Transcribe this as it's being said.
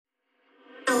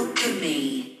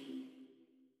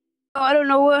Oh, I don't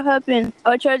know what happened.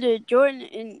 I tried to join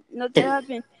and nothing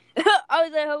happened. I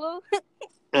was like, hello.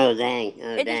 Oh dang!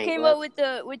 It just came up with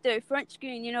the front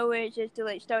screen, where it says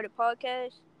to start a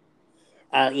podcast.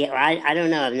 Yeah. I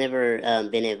don't know. I've never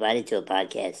been invited to a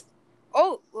podcast.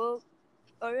 Oh well,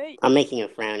 all right. I'm making a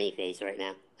frowny face right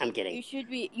now. I'm kidding. You should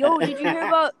be. Yo, did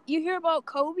you hear about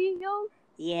Kobe, yo?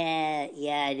 Yeah,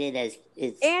 I did.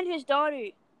 And his daughter.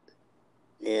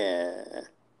 Uh,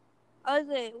 I was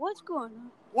like, what's going on?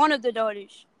 One of the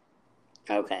daughters.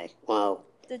 Okay. Well,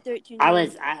 the 13. I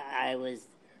was.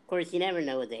 Of course, you never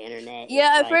know with the internet.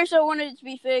 Yeah, at first I wanted it to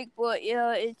be fake, but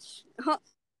yeah, it's.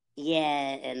 Yeah,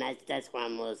 and that's why I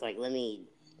was like, let me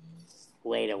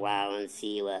wait a while and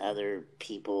see what other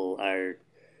people are.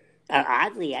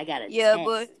 Oddly, I got a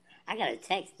text. I got a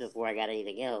text before I got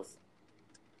anything else.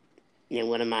 In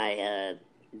one of my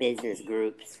business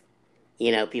groups,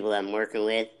 people that I'm working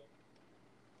with,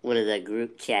 one of the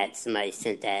group chats, somebody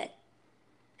sent that,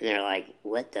 and they're like,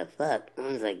 "What the fuck?" I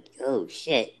was like, "Oh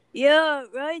shit." Yeah,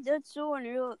 right. That's so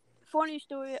unreal. Funny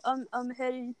story. I'm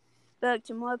heading back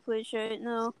to my place right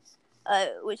now.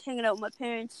 I was hanging out with my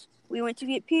parents. We went to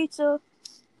get pizza.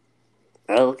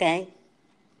 Okay.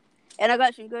 And I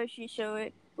got some groceries, so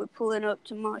we're pulling up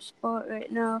to my spot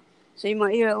right now. So you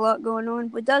might hear a lot going on.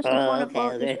 But that's the fun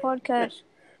about this podcast.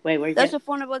 Wait, where's That's the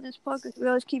fun about this podcast. We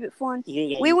always keep it fun.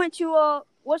 Yeah. We went to,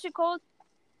 what's it called?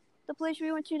 The place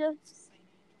we went to,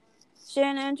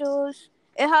 San Angelo's.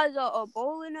 It has a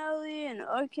bowling alley and an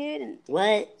arcade and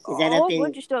what is that a whole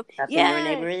bunch of stuff. Up in your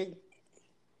neighborhood?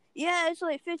 Yeah, it's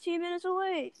like 15 minutes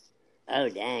away. Oh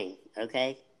dang!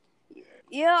 Okay.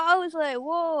 Yeah, I was like,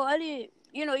 whoa! I didn't.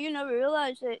 You never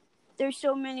realize that there's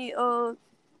so many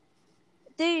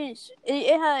things.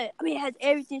 It has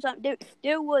everything.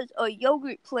 There was a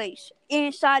yogurt place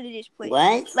inside of this place.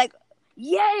 What? Like,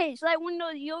 yes, like one of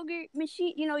those yogurt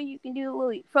machines. You can do a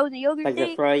little frozen yogurt like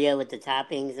thing. the froyo with the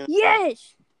toppings.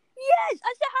 Yes.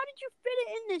 I said, how did you fit it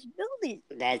in this building?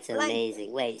 That's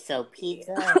amazing. Wait, so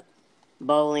pizza,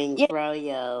 bowling,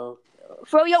 froyo,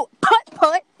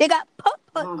 putt. They got putt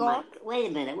golf. Wait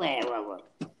a minute. Wait.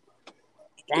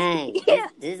 Dang. Yeah.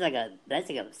 That's like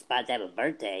a spot to have a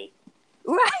birthday.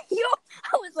 Right,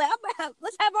 I was like,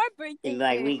 let's have our birthday. And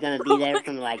like, we're gonna be there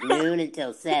from like noon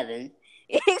until 7.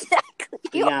 Exactly.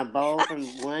 We're gonna bowl from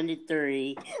 1 to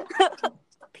 3.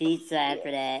 Pizza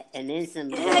after that, and then some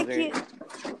yogurt.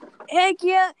 Heck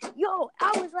yeah. Yo,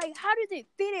 I was like, how did they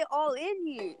fit it all in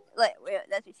here? Like, well,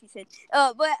 that's what she said.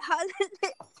 But how did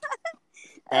it...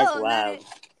 That's wild. Man,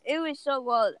 it was so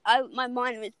wild. My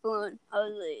mind was blown. I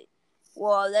was like,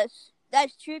 wow, that's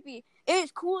trippy.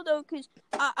 It's cool though, cause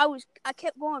I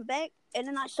kept going back, and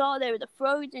then I saw there was a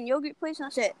frozen yogurt place, and I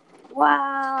said,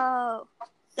 wow,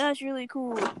 that's really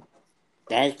cool.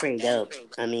 That's pretty dope.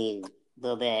 I mean, a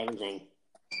little bit of everything.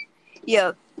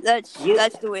 Yeah, that's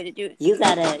the way to do it. You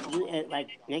gotta, like,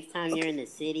 next time you're in the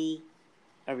city,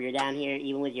 or you're down here,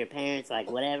 even with your parents, like,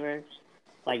 whatever,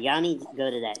 like, y'all need to go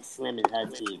to that Slim and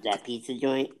Husky's, that pizza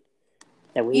joint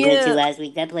that we went to last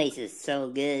week. That place is so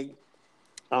good.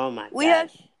 Oh my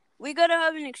gosh. We gotta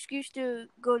have an excuse to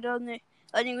go down there.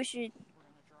 I think we should.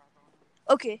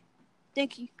 Okay,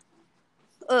 thank you.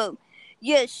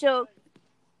 Yeah, so.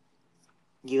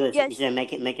 You said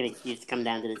make an excuse to come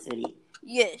down to the city.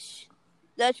 Yes,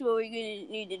 that's what we're gonna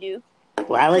need to do.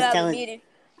 Well, I was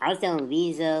telling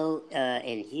Vizo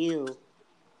and Hugh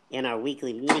in our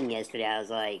weekly meeting yesterday. I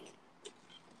was like,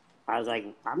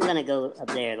 I'm gonna go up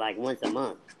there like once a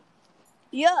month.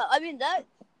 Yeah, I mean that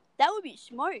would be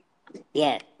smart.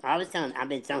 Yeah, I've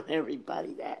been telling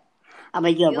everybody that. I'm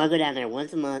like, yo, I'm gonna go down there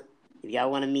once a month. If y'all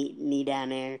want to meet me down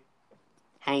there,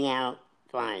 hang out,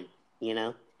 fine,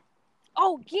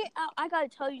 Oh, I gotta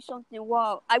tell you something.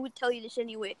 Wow, I would tell you this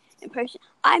anyway in person.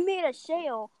 I made a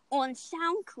sale on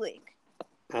SoundClick.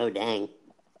 Oh, dang.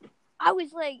 I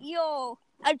was like, yo,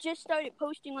 I just started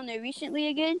posting on there recently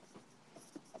again.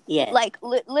 Yeah. Like,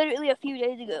 literally a few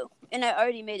days ago. And I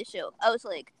already made a sale. I was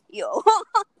like, yo.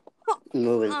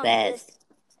 Moving fast.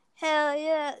 Hell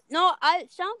yeah. No, I've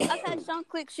had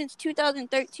SoundClick since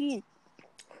 2013.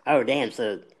 Oh, damn,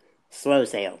 so slow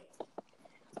sale.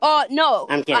 Oh, no.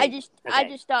 I'm kidding. I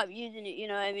just stopped using it, you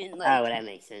know what I mean? Like, oh, that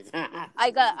makes sense.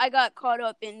 I got caught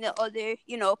up in the other,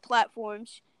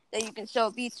 platforms that you can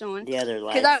sell beats on. The other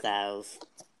lifestyles.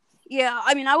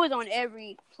 I mean, I was on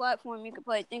every platform you could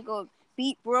probably think of.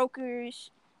 Beat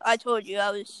brokers. I told you,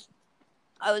 I was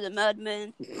a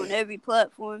madman on every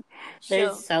platform.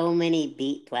 There's so many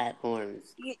beat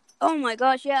platforms. Oh my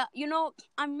gosh, yeah.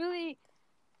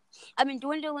 I've been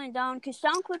dwindling down, because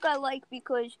SoundClick I like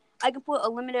because I can put a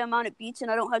limited amount of beats and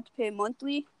I don't have to pay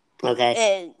monthly.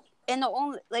 Okay. And the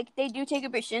only they do take a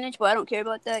percentage, but I don't care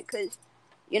about that because,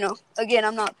 again,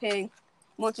 I'm not paying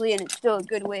monthly, and it's still a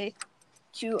good way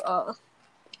to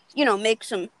make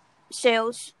some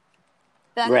sales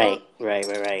back up.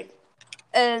 Right.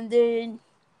 And then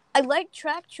I like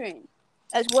Track Train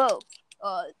as well.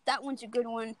 That one's a good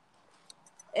one.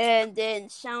 And then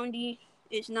Soundy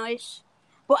is nice.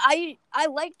 But I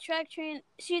like Track Train.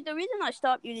 See, the reason I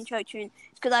stopped using Track Train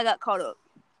is because I got caught up.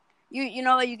 You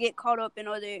know, you get caught up in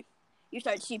other. You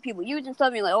start to see people using stuff,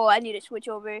 and you're like, oh, I need to switch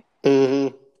over.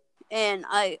 Mm-hmm. And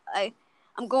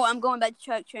I'm going back to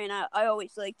Track Train. I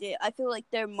always liked it. I feel like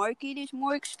their market is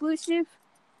more exclusive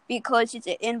because it's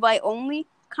an invite only,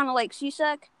 kind of like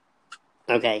CSAC.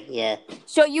 Okay, yeah.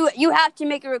 So you have to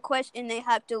make a request, and they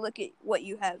have to look at what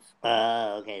you have.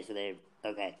 Okay. So they're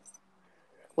okay.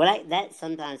 Well, that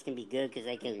sometimes can be good because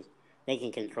they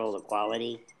can control the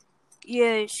quality.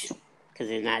 Yes. Because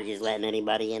they're not just letting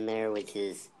anybody in there, which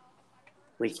can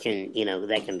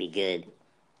that can be good.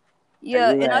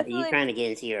 Yeah, and I feel you trying to get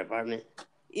into your apartment?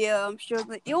 Yeah, I'm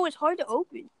struggling. It's hard to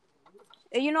open.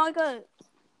 And I got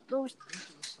those.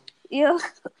 Yeah,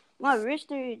 my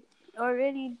wrist are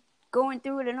already going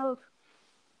through it enough.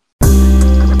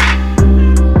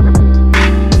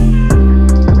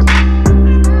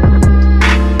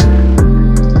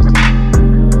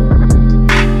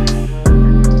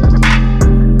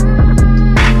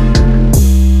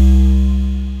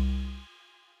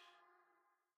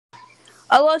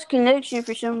 I lost connection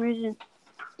for some reason.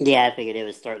 Yeah, I figured it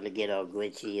was starting to get all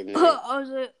glitchy in there.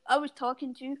 I was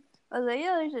talking to. I was like,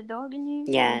 yeah, there's a dog in here.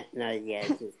 Yeah, no, yeah,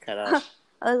 it's just cut off.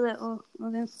 I was like, oh,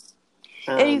 okay.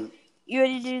 And you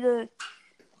ready to do the?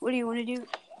 What do you want to do?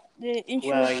 The intro.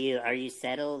 Well, are you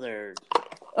settled or?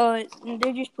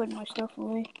 They're just putting my stuff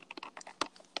away.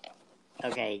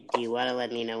 Okay. Do you want to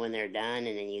let me know when they're done,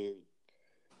 and then you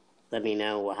let me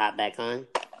know we'll hop back on?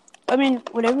 I mean,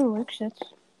 whatever works.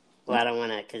 Well, I don't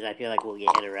want to, because I feel like we'll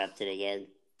get interrupted again.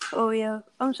 Oh, yeah.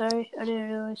 I'm sorry. I didn't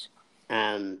realize.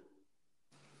 No,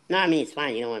 I mean, it's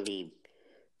fine. You don't want to be,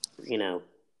 you don't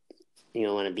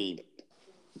want to be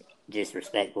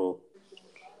disrespectful.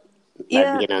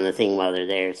 Yeah. Get on the thing while they're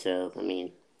there, so, I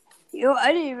mean.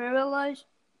 I didn't even realize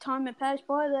time had passed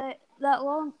by that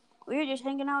long. We were just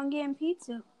hanging out and getting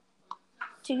pizza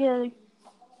together.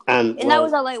 And that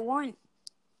was at like 1.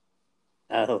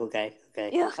 Oh, okay.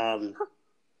 Yeah.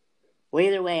 Well,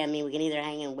 either way, I mean, we can either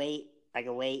hang and wait. I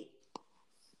can wait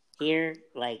here,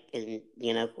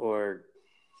 or.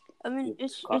 I mean,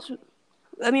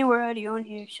 we're already on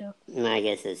here, so. I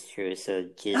guess that's true. So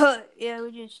just. Yeah,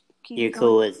 we just keep. You're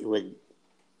cool with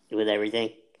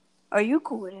everything. Are you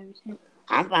cool with everything?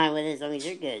 I'm fine with it as long as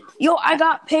you're good. Yo, I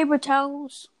got paper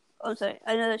towels. Oh, sorry.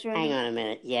 I know that's right. Hang on a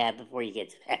minute. Yeah, before you get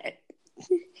to that.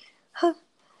 All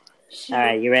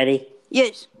right, you ready?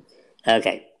 Yes.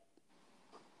 Okay.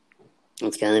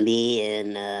 It's gonna be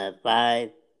in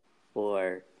 5,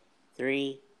 4,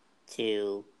 3,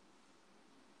 2.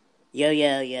 Yo,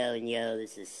 and yo.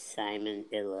 This is Simon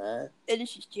Illa. And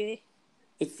this is Jay.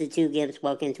 It's the Two Gimps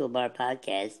Walk Into a Bar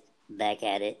podcast. Back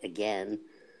at it again.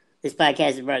 This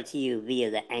podcast is brought to you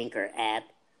via the Anchor app.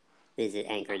 Visit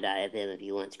anchor.fm if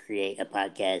you want to create a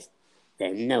podcast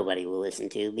that nobody will listen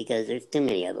to because there's too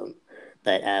many of them.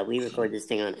 But we record this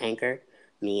thing on Anchor,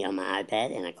 me on my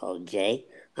iPad, and I call Jay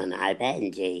on the iPad,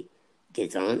 and Jay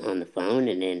gets on the phone,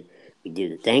 and then we do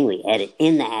the thing. We edit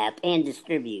in the app and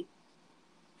distribute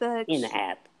in the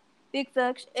app. Big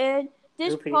facts. And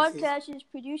this podcast is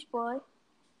produced by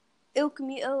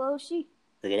Alchemy LLC.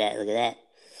 Look at that.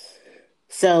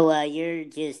 So you're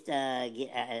just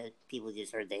people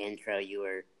just heard the intro. You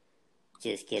were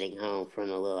just getting home from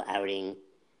a little outing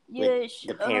with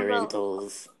the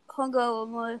parentals. Hung out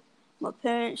with my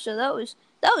parents, so that was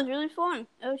really fun.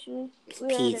 Actually,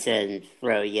 pizza and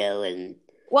froyo and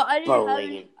I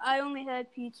didn't I only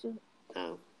had pizza.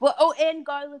 Oh. Well, and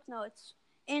garlic nuts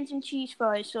and some cheese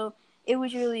fries. So it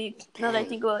was really. Now that I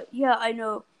think about it, yeah, I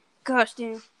know. Gosh,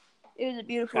 damn, it was a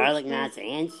beautiful. Garlic nuts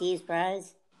and cheese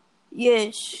fries.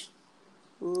 Yes.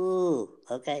 Ooh,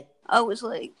 okay. I was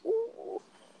like, ooh.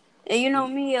 And you know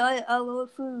me, I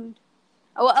love food.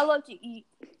 I love to eat.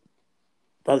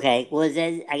 Okay, well,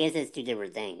 I guess that's two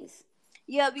different things.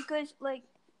 Yeah, because you'd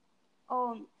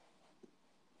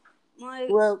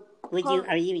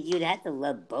have to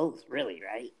love both, really,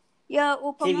 right? Yeah,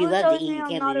 well, so if you love to eat, you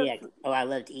can't be like, oh, I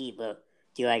love to eat, but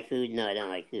do you like food? No, I don't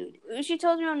like food. She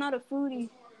tells me I'm not a foodie.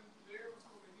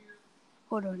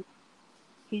 Hold on.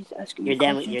 He's asking me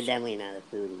questions. You're definitely not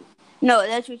a foodie. No,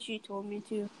 that's what she told me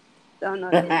too. So I'm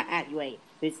not. Wait,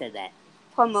 who said that?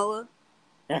 Pamela.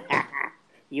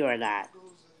 You are not.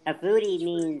 A foodie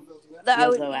means that I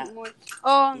would eat more.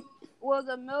 Well,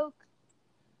 the milk.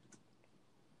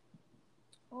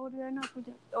 Oh, did I not put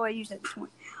that? Oh, I used that this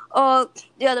morning.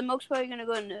 Yeah, the milk's probably gonna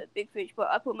go in the big fridge, but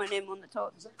I put my name on the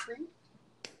top. Is that cream?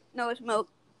 No, it's milk.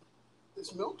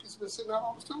 It's milk? It's been sitting out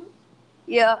all this time?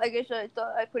 Yeah, I guess I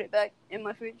thought I put it back in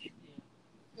my fridge.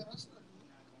 Yeah, that's not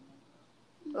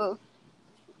good. Oh.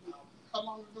 How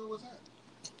long ago was that?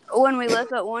 When we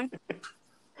left at 1.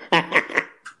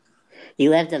 You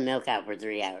left the milk out for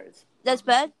 3 hours. That's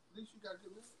bad? At least you got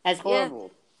good milk. That's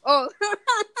horrible. Yeah. Oh.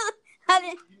 You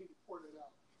need to pour that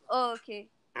out. Oh, okay.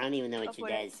 I don't even know what your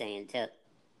dad's saying.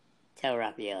 Tell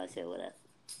Raphael I said what up.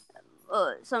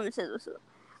 Someone said what's up.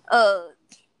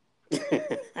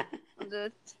 I'm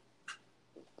good.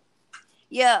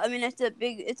 Yeah, I mean,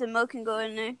 it's a milk can go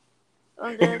in there.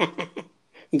 I'm good.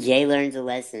 Jay learns a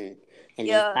lesson in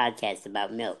this podcast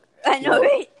about milk. I know,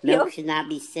 right? Milk should not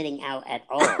be sitting out at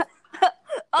all.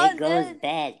 It goes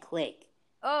bad quick.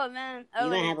 Oh man, you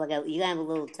gonna have a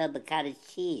little tub of cottage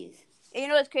cheese. You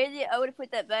know what's crazy? I would have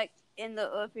put that back in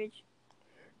the fridge.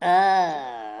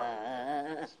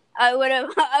 I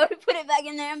would put it back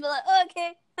in there and be like, oh,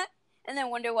 okay, and then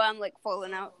wonder why I'm like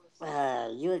falling out.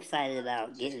 You excited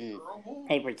about getting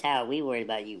paper towel? We worried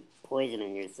about you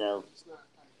poisoning yourself.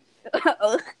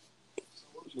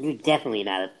 You're definitely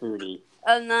not a foodie.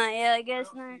 I'm not. Yeah, I guess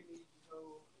not.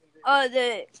 Oh,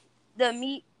 the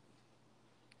meat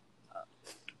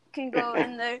can go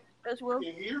in there as well.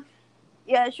 In here?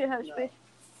 Yeah, it should have space.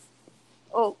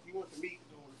 Oh. You want the meat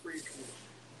to go in the freezer?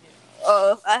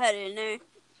 Oh, I had it in there.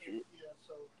 Yeah,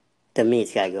 so. The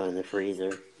meat's gotta go in the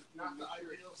freezer. Not the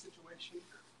IRL situation. You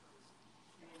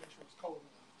want to make sure it's cold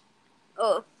enough.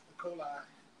 Oh. The coli.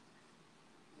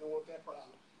 You don't want that problem.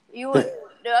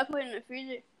 Did I put it in the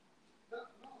freezer? No.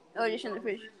 Oh, just in the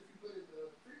freezer.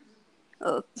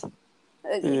 Oh.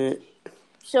 Okay.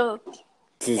 So.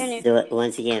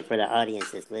 Once again, for the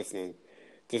audience that's listening,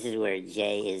 this is where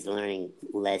Jay is learning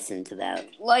lessons about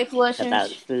life lessons about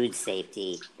food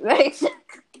safety. Right.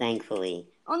 Thankfully.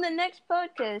 On the next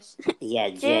podcast. Yeah,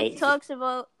 Jay talks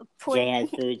about Jay has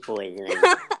food poisoning.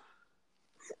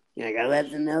 You're like, I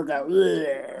left the milk out.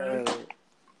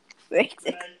 Right.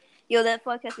 Yo, that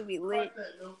podcast would be lit.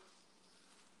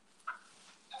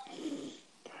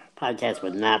 Podcast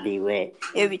would not be lit.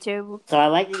 It would be terrible. So I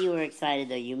like that you were excited,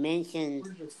 though. You mentioned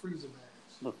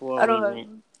before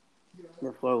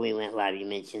we went live, you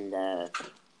mentioned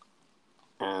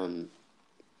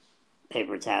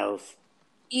paper towels.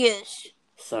 Yes.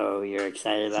 So you're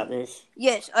excited about this?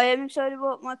 Yes, I am excited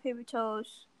about my paper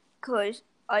towels because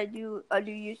I do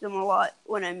use them a lot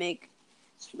when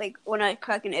when I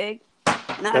crack an egg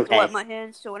and I have to wipe my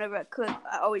hands. So whenever I cook,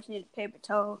 I always need a paper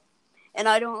towel. And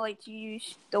I don't like to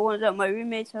use the ones that my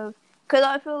roommates have. Because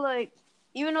I feel like,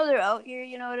 even though they're out here,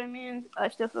 you know what I mean? I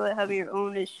still feel like having your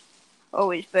own is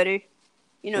always better.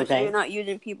 You know, so you're not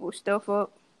using people's stuff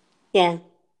up. Yeah.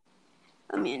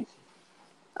 I mean,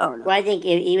 I don't know. Well, I think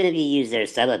even if you use their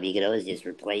stuff up, you could always just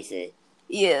replace it.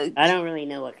 Yeah. I don't really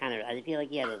know what kind of... I feel like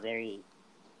you have a very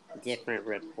different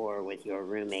rapport with your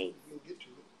roommate.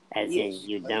 As in,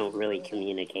 you don't really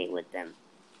communicate with them.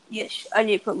 Yes, I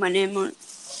need to put my name on it.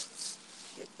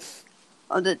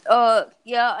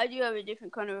 Yeah, I do have a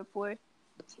different kind of rapport,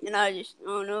 and I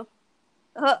don't know.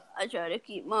 I try to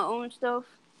keep my own stuff,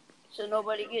 so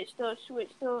nobody gets stuff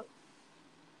switched up.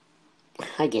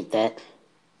 I get that.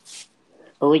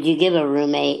 But would you give a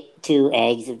roommate 2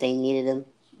 eggs if they needed them?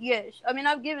 Yes, I mean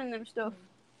I've given them stuff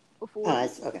before. Oh,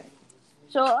 that's okay.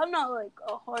 So I'm not like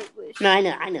a heartless. No, I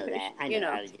know that. I know.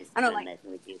 I was just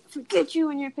messing with you. Forget you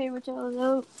and your paper towels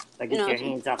out. Or get your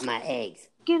hands off my eggs.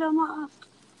 Get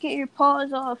your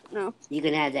paws off. No. You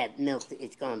can have that milk.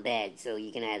 It's gone bad, so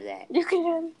you can have that. You can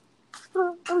have it.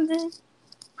 Oh, I'm dead.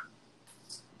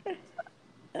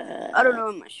 I don't know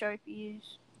what my Sharpie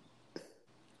is.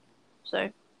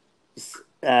 Sorry.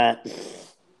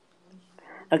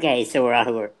 Okay, so we're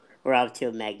off to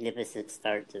a magnificent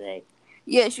start today.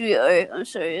 Yes, we are. I'm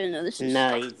sorry. I know this is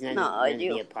it's not to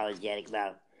be apologetic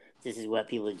about. This is what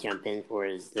people jump in for.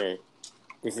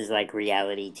 This is like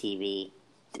reality TV.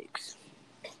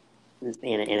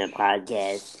 In a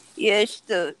podcast. Yes,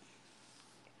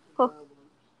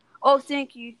 Oh,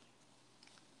 thank you.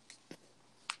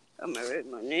 I'm gonna write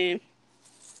my name.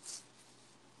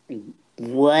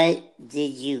 What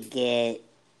did you get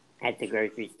at the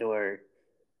grocery store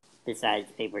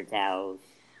besides paper towels?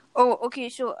 Oh, okay,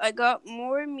 so I got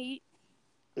more meat.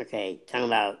 Okay, talking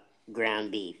about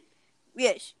ground beef.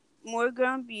 Yes, more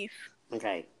ground beef.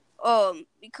 Okay.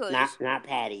 Because not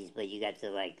patties, but you got to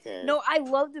like the... No, I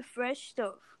love the fresh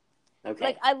stuff. Okay.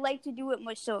 Like, I like to do it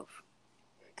myself.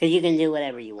 Because you can do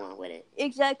whatever you want with it.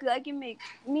 Exactly. I can make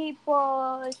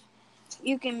meatballs.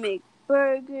 You can make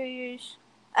burgers.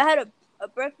 I had a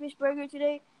breakfast burger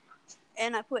today,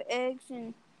 and I put eggs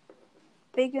and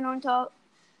bacon on top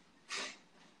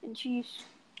and cheese.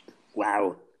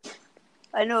 Wow.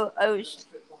 I know. I was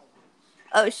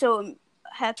so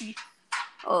happy.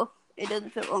 Oh, it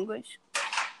doesn't fit long guys.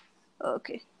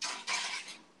 Okay.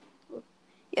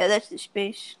 Yeah, that's the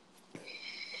space.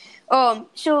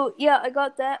 So yeah, I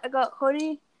got that. I got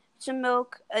honey, some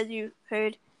milk, as you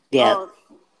heard. Yeah.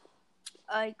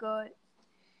 I got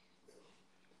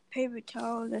paper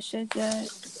towels. I said that.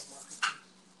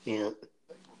 Yeah.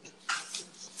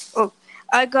 Oh,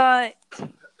 I got.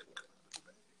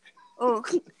 Oh,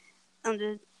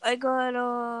 I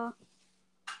got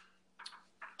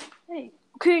hey,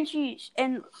 cream cheese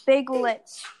and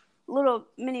bagelettes. Little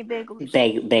mini bagels.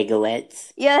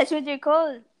 Bagelettes. Yeah, that's what they're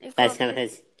called. That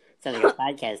sounds like a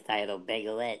podcast title,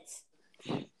 Bagelettes.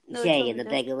 No, Jay and the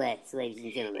Bagelettes, ladies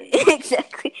and gentlemen.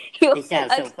 Exactly. They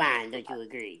sound so fine, don't you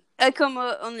agree? I come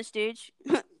on the stage.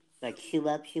 Like shoe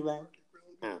up?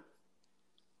 Oh.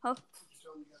 Huh?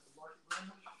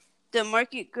 The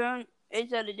market ground, is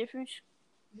that a difference?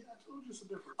 Yeah, I told you it's a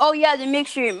difference. Oh yeah, the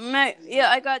mixture. Yeah,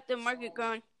 I got the market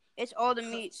ground. It's all the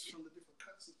meats.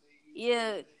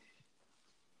 Yeah.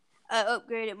 I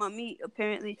upgraded my meat,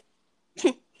 apparently.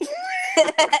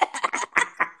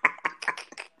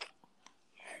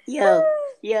 Yo,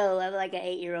 I'm like an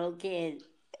 8-year-old kid.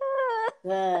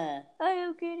 I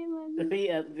upgraded my meat.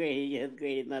 You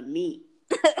upgraded my meat.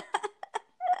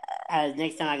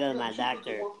 Next time I go to my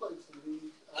doctor.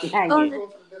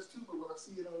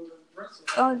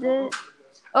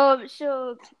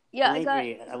 So yeah,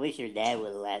 I wish your dad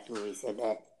would have laughed when we said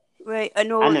that. Right, I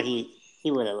know. I know he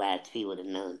would have laughed if he would have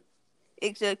known.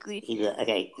 Exactly.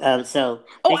 Okay. So.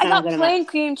 I got plain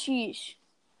cream cheese.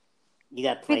 You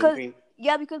got plain cream.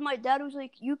 Yeah, because my dad was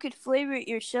like, you could flavor it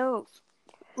yourself.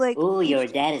 Like. Oh, your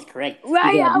dad is correct.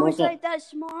 Right, I was like, that's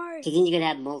smart. Because then you can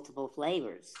have multiple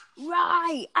flavors.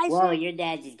 Right. Your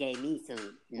dad just gave me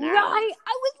some. Knowledge. Right,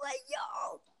 I was like,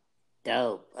 yo.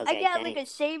 Dope. Okay. I got like a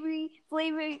savory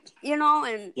flavor,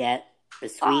 and. Yeah, a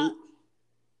sweet.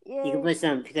 Yeah. You can put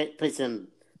some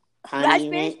honey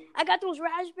raspberries? in it. I got those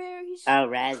raspberries. Oh,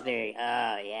 raspberry.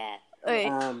 Oh, yeah.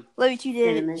 Right. Let me do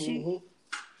that.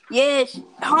 Yes,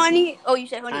 honey. Oh, you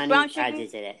said honey. Brown sugar? I did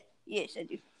say that. Yes, I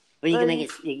do. But you can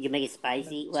make it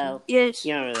spicy. Well, yes.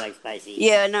 You don't really like spicy.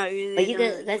 Yeah, not really.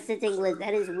 But that's the thing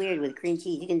that is weird with cream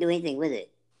cheese. You can do anything with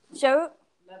it. Syrup?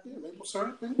 Maple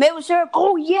syrup? Maple syrup?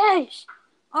 Oh, yes.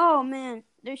 Oh, man.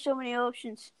 There's so many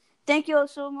options. Thank you all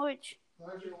so much.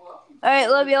 All right,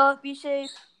 love y'all. Be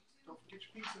safe. Don't forget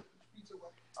your pizza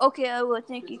away. Okay, I will.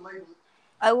 Thank you.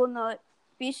 I will not.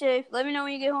 Be safe. Let me know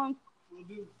when you get home. Will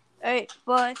do. All right,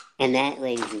 bye. And that,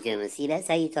 ladies and gentlemen, see, that's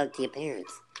how you talk to your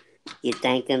parents. You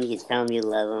thank them, you tell them you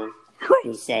love them,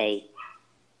 you say,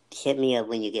 hit me up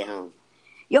when you get home.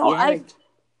 Yo, do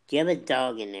you have a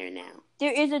dog in there now?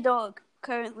 There is a dog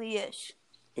currently, yes.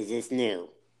 Is this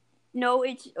new? No,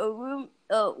 it's a room.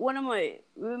 One of my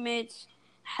roommates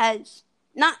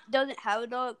doesn't have a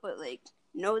dog, but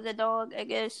knows a dog. I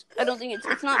guess I don't think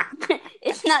it's not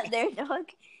it's not their dog.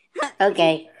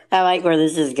 Okay, I like where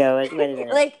this is going.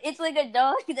 It's like a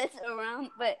dog that's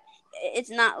around, but it's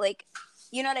not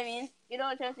you know what I mean? You know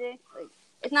what I'm trying to say?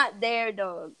 It's not their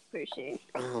dog per se.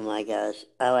 Oh my gosh,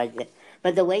 I like that.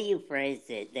 But the way you phrased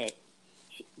it, that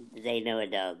they know a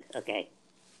dog. Okay.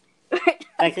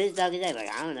 Whose dog is that?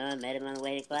 I don't know. I met him on the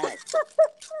way to class.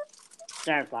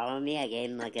 Started following me. I gave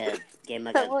him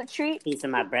a little treat, piece of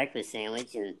my breakfast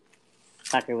sandwich, and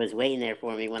fucker was waiting there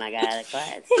for me when I got out of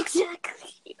class.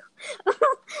 Exactly.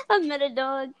 I met a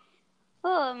dog.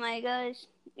 Oh my gosh.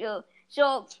 Yo.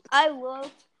 So I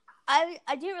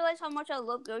didn't realize how much I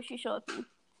love grocery shopping.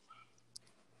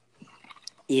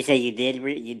 You say you did?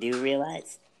 You do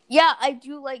realize? Yeah, I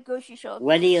do like grocery shopping.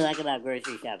 What do you like about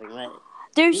grocery shopping?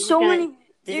 There's so many.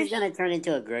 This is gonna turn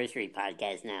into a grocery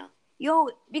podcast now. Yo,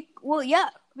 yeah,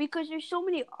 because there's so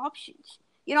many options.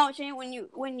 You know what I'm saying?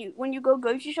 When you go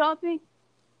grocery shopping,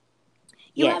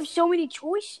 you have so many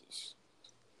choices.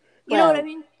 You know what I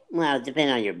mean? Well,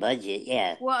 depending on your budget,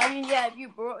 yeah. Well, I mean, yeah, if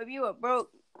you're a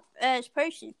broke ass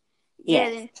person,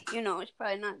 then it's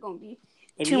probably not gonna be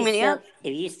too many options.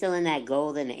 If you're still in that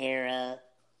golden era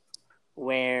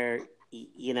where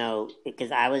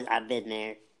because I've been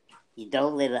there. You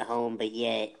don't live at home, but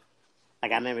yet, I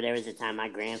remember there was a time my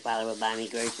grandfather would buy me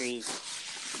groceries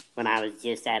when I was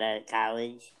just out of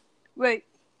college. Right.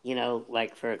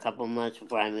 For a couple months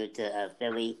before I moved to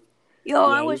Philly. Yo,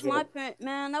 I wish my parents,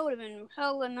 man, that would have been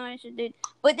hella nice if they did.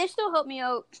 But they still help me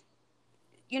out,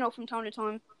 from time to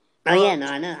time. Oh yeah, no,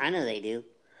 I know they do.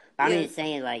 I'm just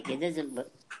saying, like, it doesn't.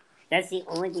 That's the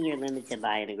only thing you're limited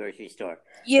by in a grocery store.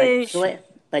 Yes.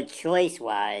 But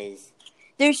choice-wise,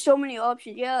 there's so many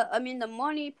options. Yeah, I mean the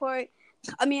money part.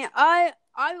 I mean, I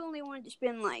only wanted to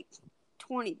spend like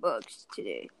 $20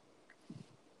 today.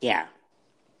 Yeah.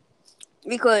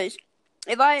 Because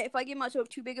if I give myself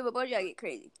too big of a budget, I get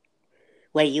crazy.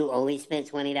 Wait, you only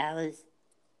spent $20?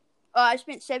 I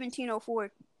spent $17.04.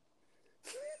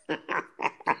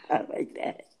 Like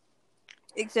that.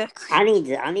 Exactly.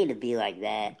 I need to be like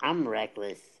that. I'm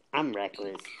reckless. I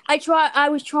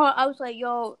was like,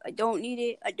 yo, I don't need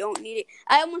it.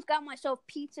 I almost got myself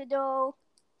pizza dough.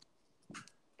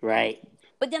 Right.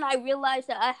 But then I realized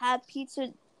that I have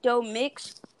pizza dough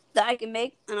mix that I can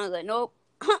make, and I was like, nope.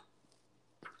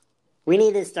 We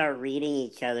need to start reading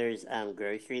each other's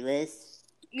grocery lists.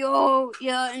 Yo,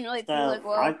 yeah, and like, so like,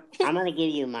 well, I'm gonna give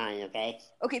you mine, okay?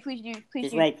 Okay, please do.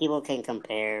 This way people can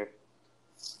compare.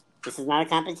 This is not a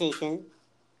competition,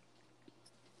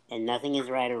 and nothing is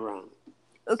right or wrong.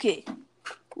 Okay,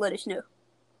 let us know.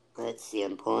 Let's see.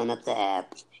 I'm pulling up the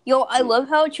app. Yo, I love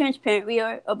how transparent we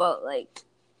are about like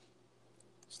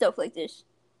stuff like this.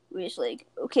 We're just like,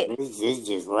 okay, this is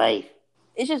just life.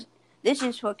 This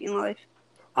is fucking life.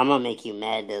 I'm gonna make you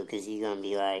mad though, because you're gonna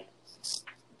be like,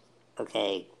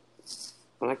 okay,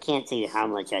 well, I can't tell you how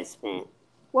much I spent.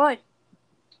 Why?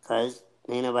 Because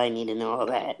ain't nobody need to know all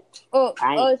that. Oh,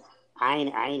 I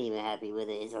ain't even happy with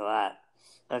it. It's a lot.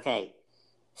 Okay,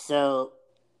 so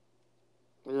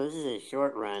this is a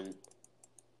short run.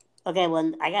 Okay,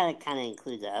 well, I gotta kind of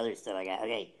include the other stuff I got.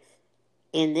 Okay,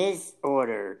 in this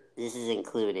order, this is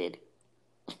included.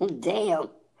 Damn,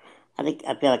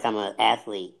 I feel like I'm an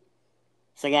athlete.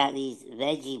 So I got these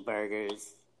veggie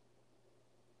burgers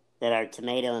that are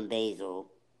tomato and basil.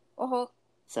 Uh-huh.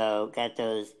 So got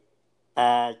those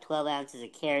 12 ounces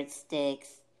of carrot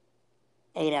sticks,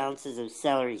 8 ounces of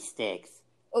celery sticks.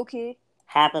 Okay.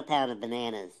 Half a pound of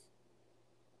bananas.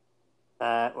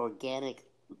 Organic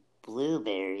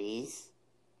blueberries.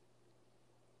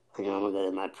 I'm gonna go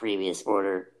to my previous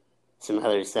order. Some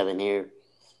other stuff in here.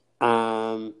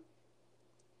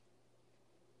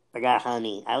 I got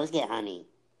honey. I always get honey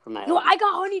for my. Yo, I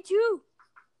got honey too.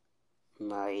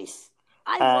 Nice.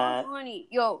 I love honey.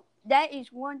 Yo, that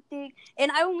is one thing,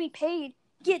 and I only paid.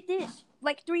 Get this,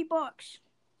 like $3.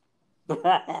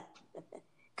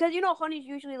 Cause honey's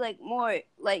usually like more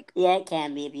like. Yeah, it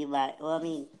can be if you buy. Well, I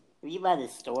mean, if you buy the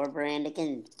store brand, it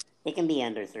can be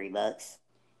under $3.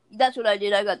 That's what I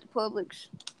did. I got the Publix.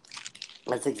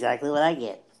 That's exactly what I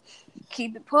get.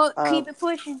 Keep it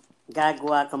pushing. Got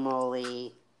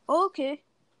guacamole. Okay.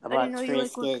 I bought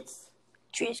Triscuits.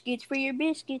 Triscuits for your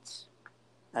biscuits.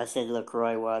 I said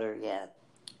LaCroix water, yeah.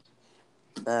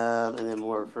 And then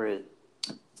more fruit.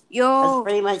 Yo. That's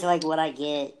pretty much like what I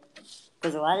get.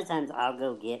 Because a lot of times I'll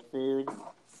go get food.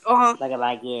 Uh-huh. Like if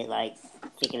I get like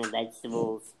chicken and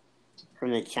vegetables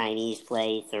from the Chinese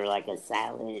place, or like a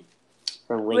salad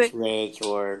from Which,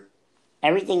 or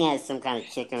everything has some kind of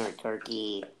chicken or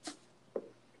turkey.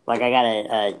 Like I got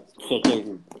a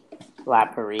chicken La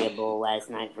Paria bowl last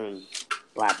night from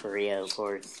La Paria, of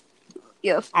course.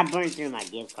 Yeah. I burned through my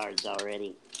gift cards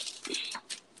already.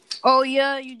 Oh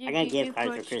yeah, you did. I got gift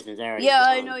cards for Christmas already. Yeah,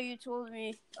 I know, you told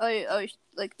me. I was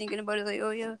like thinking about it, like, oh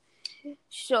yeah.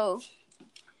 So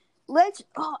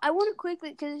I want to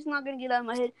quickly, because it's not gonna get out of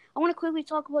my head. I want to quickly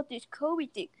talk about this Kobe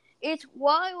thing. It's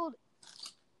wild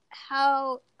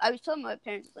how I was telling my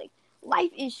parents, like,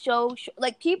 life is so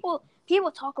like people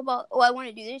talk about, oh, I want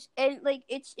to do this, and like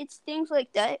it's things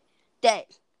like that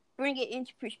bring it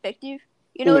into perspective.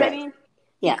 You know what I mean?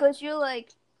 Yeah. Because you're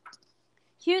like,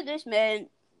 here this man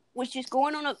was just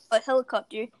going on a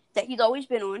helicopter that he's always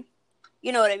been on.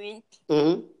 You know what I mean?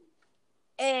 Mm-hmm.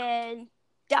 And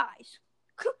dies.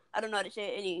 I don't know how to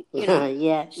say it any,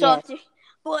 yeah, softer. Yeah.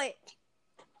 But,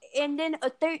 and then a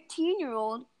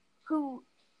 13-year-old who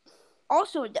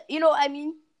also, you know what I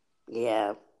mean?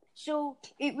 Yeah. So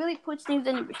it really puts things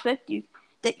into perspective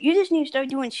that you just need to start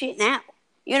doing shit now.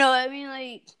 You know what I mean?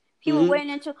 Like, people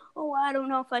waiting until, oh, I don't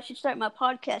know if I should start my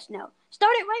podcast now.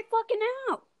 Start it right fucking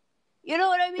now. You know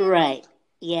what I mean? Right.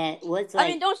 Yeah. I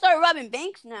mean, don't start robbing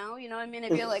banks now. You know what I mean?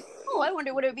 If you're like, oh, I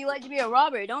wonder what it would be like to be a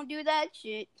robber. Don't do that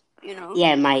shit. You know?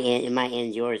 Yeah, it might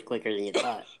end yours quicker than you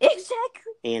thought.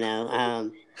 Exactly. Yeah,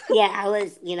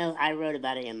 I wrote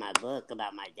about it in my book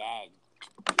about my dad.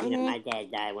 You know, my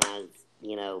dad died when I was,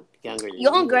 younger than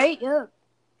you. Great, yeah.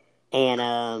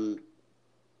 And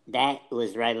that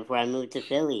was right before I moved to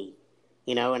Philly.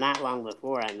 Or not long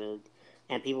before I moved.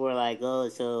 And people were like, oh,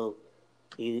 so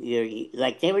you're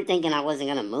like, they were thinking I wasn't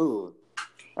going to move.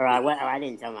 Or I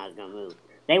didn't tell them I was going to move.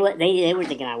 they were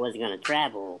thinking I wasn't going to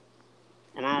travel,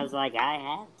 and I was like, I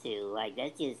have to. Like,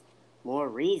 that's just more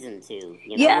reason to.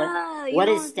 You know, yeah. What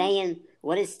is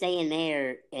staying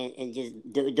there and just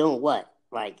doing what?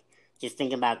 Like, just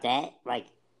thinking about that? Like,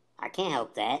 I can't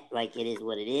help that. Like, it is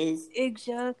what it is.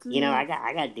 Exactly. You know, I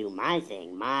got to do my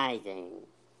thing.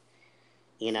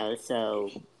 You know, so.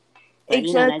 But,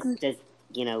 exactly. That's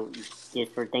you know,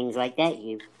 just for things like that,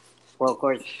 well, of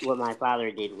course, what my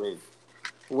father did was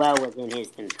well within his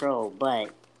control,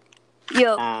 but, you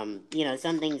know,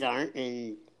 some things aren't,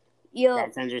 and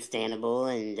that's understandable,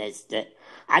 and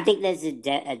I think that's a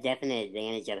definite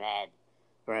advantage I've had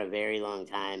for a very long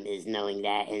time, is knowing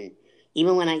that, and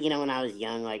even when I was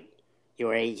young, like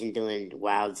your age, and doing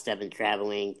wild stuff and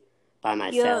traveling by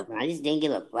myself, and I just didn't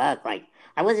give a fuck, like,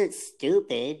 I wasn't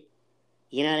stupid,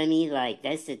 you know what I mean? Like,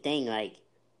 that's the thing, like,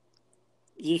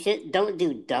 you don't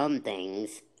do dumb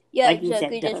things. Yeah, like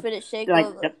exactly. You said, just for the sake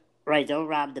of right. Don't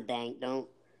rob the bank. Don't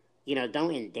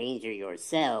endanger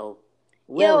yourself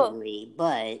willingly.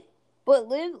 But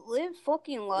live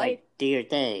fucking life. Like, do your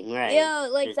thing, right? Yeah,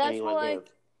 like that's why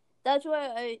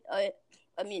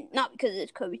I mean, not because of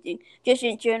this COVID thing. Just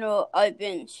in general, I've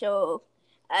been so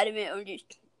adamant on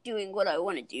just doing what I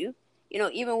want to do. You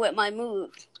know, even with my move.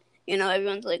 You know,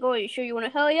 everyone's like, "Oh, you sure you want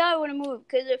to?" Hell yeah, I want to move.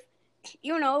 Because if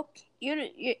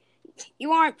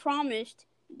you aren't promised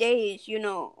days,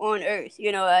 on Earth.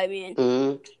 You know what I mean?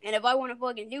 Mm-hmm. And if I want to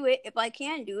fucking do it, if I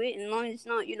can do it, and as long as it's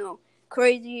not,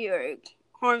 crazy or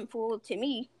harmful to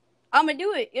me, I'm gonna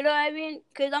do it. You know what I mean?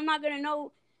 Because I'm not gonna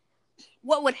know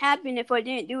what would happen if I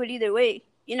didn't do it either way.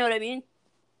 You know what I mean?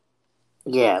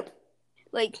 Yeah.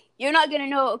 Like, you're not gonna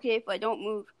know, okay, if I don't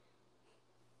move,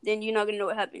 then you're not gonna know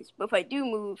what happens. But if I do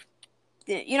move,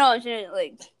 then, you know what I'm saying?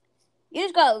 Like, you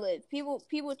just gotta live.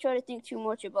 People try to think too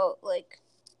much about, like,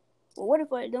 well, what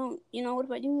if I don't? What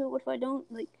if I do it? What if I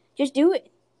don't? Like, just do it.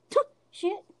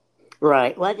 Shit.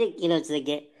 Right. Well, I think, it's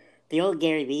the old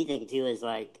Gary Vee thing, too, is,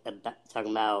 like,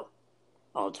 talking about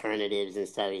alternatives and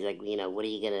stuff. He's like, what are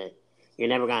you gonna... You're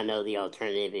never gonna know the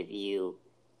alternative if you...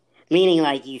 Meaning,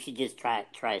 like, you should just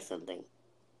try something.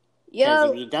 Yeah.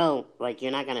 Because if you don't, like,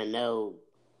 you're not gonna know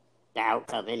the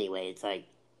outcome anyway. It's like...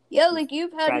 Yeah, like,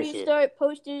 you've had me start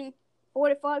posting 4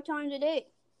 to 5 times a day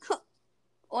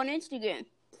on Instagram.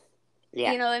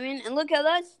 Yeah. You know what I mean? And look how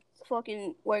that's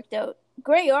fucking worked out.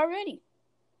 Great already.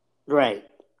 Right.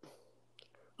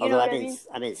 Although I've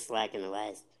been slacking the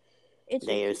last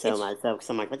day or so myself, because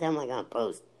I'm like, what the hell am I gonna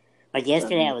post? Like,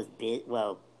 yesterday I was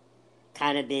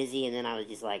kind of busy, and then I was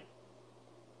just like,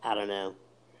 I don't know.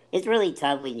 It's really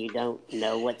tough when you don't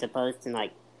know what to post, and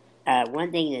like,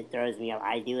 one thing that throws me off,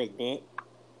 I do admit,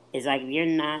 is like, you're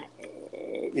not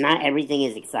everything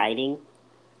is exciting.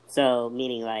 So,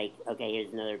 meaning like, okay,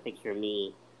 here's another picture of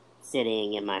me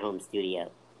sitting in my home studio.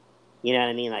 You know what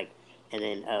I mean? Like, and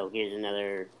then, oh, here's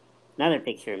another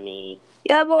picture of me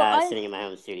sitting in my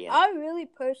home studio. I really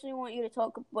personally want you to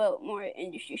talk about more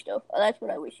industry stuff. That's what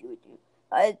I wish you would do.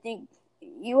 I think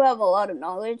you have a lot of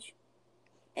knowledge,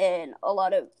 and a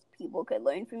lot of people could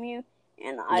learn from you.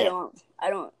 And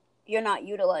you're not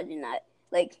utilizing that.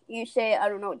 Like, you say, I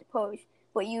don't know what to post,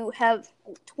 but you have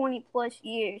 20 plus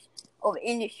years of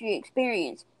industry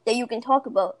experience that you can talk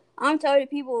about. I'm tired of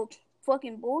people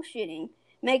fucking bullshitting,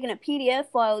 making a PDF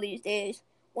file these days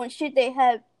on shit they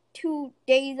have 2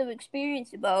 days of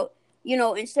experience about,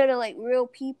 instead of like real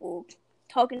people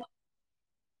talking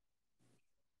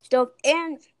stuff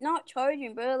and not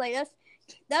charging, bro. Like,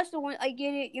 that's the one. I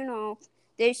get it.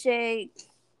 They say,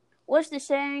 what's the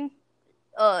saying?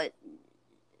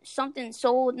 Something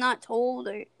sold, not told,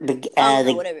 or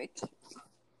whatever.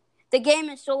 The game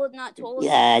is sold, not told.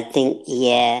 Yeah, I think,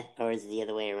 yeah. Or is it the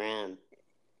other way around?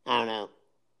 I don't know.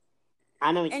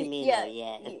 I know what you mean, though,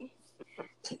 yeah.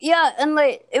 Yeah, and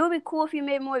like, it would be cool if you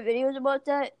made more videos about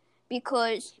that,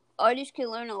 because artists can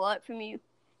learn a lot from you,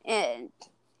 and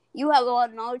you have a lot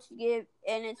of knowledge to give,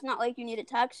 and it's not like you need to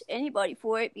tax anybody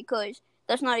for it, because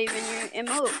that's not even your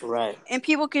MO. Right. And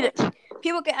people can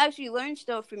actually learn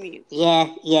stuff from you. Yeah.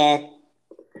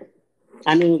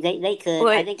 I mean, they could.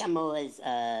 But I think I'm always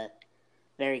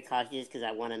very cautious, because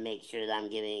I want to make sure that I'm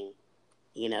giving,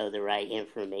 the right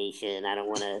information. I don't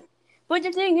want to... But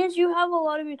the thing is, you have a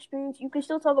lot of experience. You can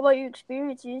still talk about your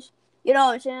experiences. You know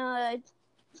what I'm saying?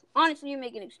 Honestly, you're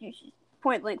making excuses.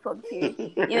 Point blank fucking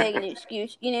period. You're making an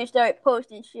excuse. You need to start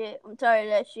posting shit. I'm tired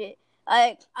of that shit.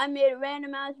 I made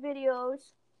random ass videos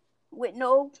with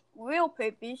no real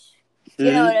purpose.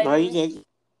 You know what I mean? You did.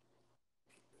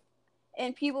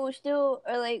 And people still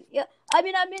are like, yeah. I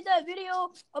mean, I made that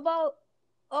video about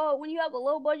when you have a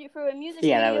low budget for a music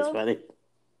video. Yeah, that was funny.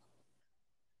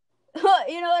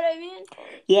 You know what I mean?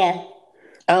 Yeah.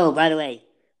 Oh, by the way,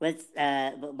 let's.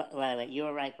 By the way, you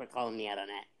were right for calling me out on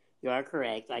that. You are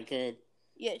correct. I could.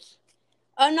 Yes.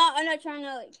 I'm not trying to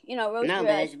roast No, your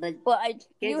ass, but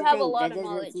here's you the have a thing. lot That of doesn't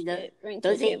knowledge see to bring to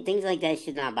the table. things like that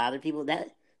should not bother people.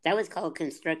 That was called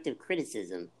constructive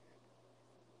criticism.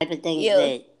 Type of things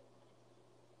that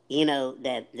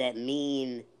that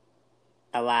mean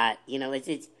a lot.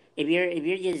 It's if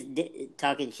you're just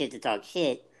talking shit to talk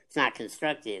shit, it's not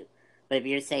constructive. But if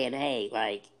you're saying, hey,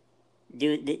 like,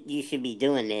 you should be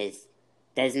doing this,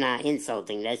 that's not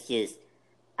insulting. That's just,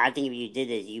 I think if you did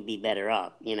this, you'd be better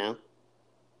off.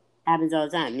 Happens all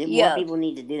the time. More people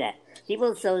need to do that. People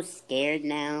are so scared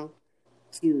now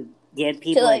to give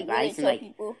people advice,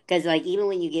 and because even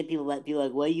when you give people like,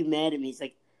 why are you mad at me? It's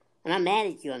like, I'm not mad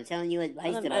at you. I'm telling you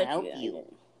advice that'll help you.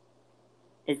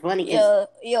 It's funny because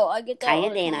I get that.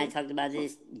 Kayende and I talked about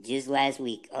this just last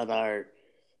week on our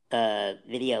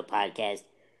video podcast.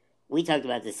 We talked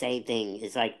about the same thing.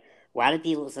 It's like, why do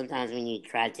people sometimes when you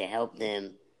try to help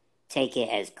them take it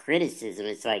as criticism?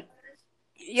 It's like,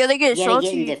 they get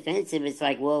getting defensive. It's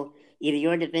like, well, either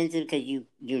you're defensive because you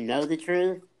know the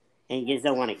truth and you just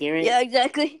don't want to hear it. Yeah,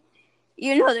 exactly.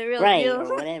 You know the real deal.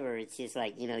 Or whatever. It's just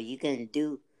like, you can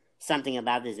do something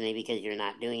about this maybe because you're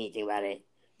not doing anything about it.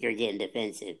 You're getting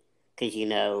defensive because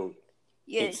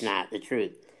it's not the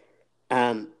truth.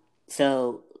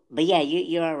 So, but yeah,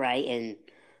 you're all right, and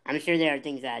I'm sure there are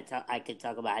things that I could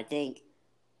talk about. I think,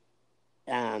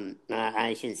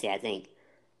 I shouldn't say I think,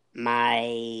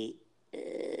 my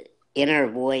inner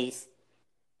voice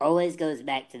always goes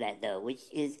back to that though, which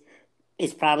is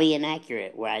probably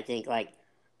inaccurate. Where I think like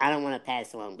I don't want to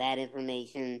pass along bad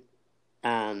information.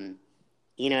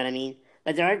 You know what I mean?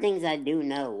 But there are things I do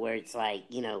know where it's like,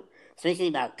 especially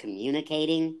about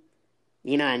communicating.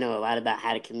 I know a lot about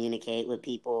how to communicate with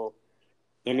people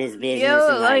in this business.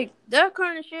 Yeah, and like that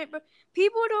kind of shit. But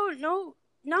people don't know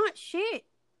not shit,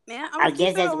 man. I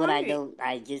guess that's what I don't.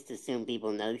 I just assume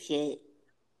people know shit,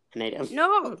 and they don't.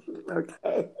 No.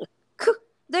 Okay.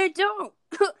 They don't.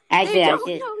 Actually, they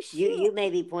don't know shit. You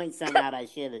maybe point some out. I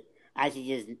should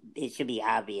just. It should be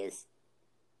obvious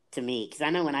to me because I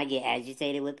know when I get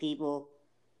agitated with people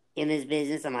in this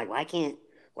business, I'm like, why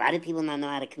do people not know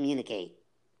how to communicate?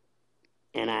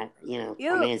 And I'm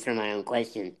answering my own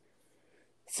question.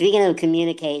 Speaking of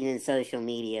communicating in social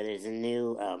media, there's a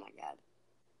new, oh my God.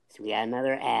 So we got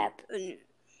another app.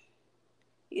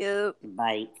 Yep.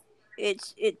 Byte.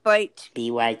 It's Byte.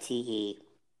 BYTE.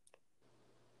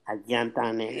 I jumped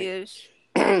on there. Yes.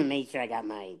 Made sure I got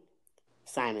my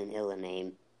Simon Illa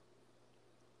name.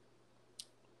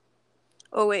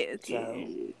 Oh, wait, okay. So,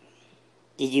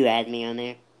 did you add me on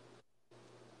there?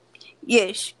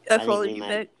 Yes, I followed you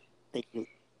back.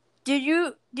 Did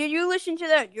you listen to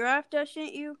that draft I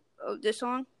sent you of the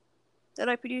song that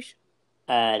I produced?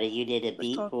 That you did a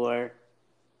beat for?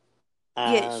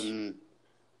 Yes.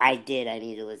 I did. I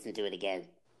need to listen to it again.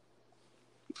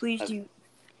 Please do.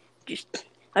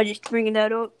 I just bringing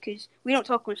that up because we don't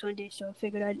talk on Sunday, so I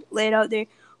figured I'd lay it out there.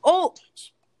 Oh,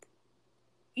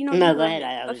 no, go ahead.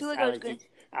 I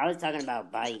was talking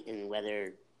about Byte and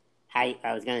I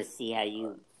was gonna see how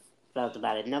you felt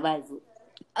about it.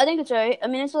 I think it's alright. I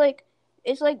mean, it's like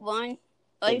Vine.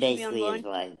 It basically is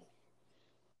Vine.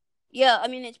 Yeah, I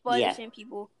mean, it's by the same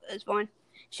people as Vine.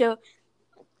 So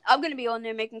I'm gonna be on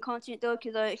there making content though,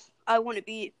 because I want to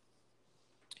be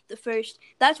the first.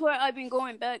 That's where I've been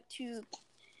going back to.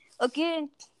 Again,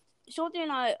 something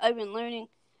I've been learning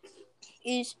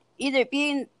is either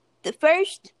being the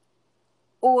first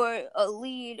or a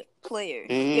lead player.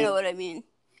 Mm-hmm. You know what I mean?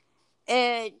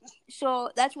 And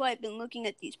so that's why I've been looking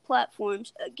at these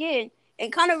platforms again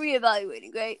and kind of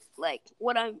reevaluating, right? Like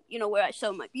what I'm, where I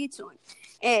sell my beats on.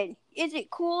 And is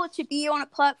it cool to be on a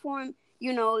platform,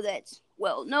 that's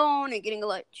well known and getting a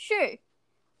lot? Sure.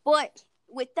 But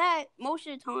with that, most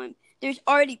of the time, there's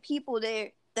already people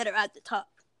there that are at the top.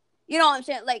 You know what I'm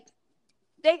saying? Like,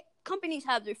 companies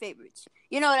have their favorites.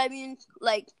 You know what I mean?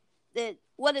 Like,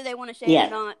 whether they want to say it or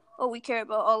not, oh, we care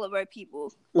about all of our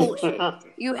people. Bullshit.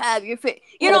 You have your favorite.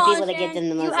 You know what I'm saying? The people that get them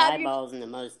the most eyeballs and the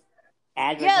most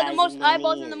advertising. Yeah, the most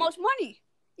eyeballs and the most money.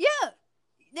 Yeah.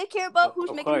 They care about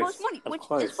who's making the most money, which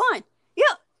is fine.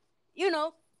 Yeah.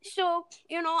 So,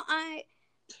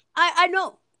 I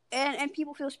know. And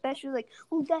people feel special, like,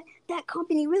 oh, that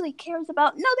company really cares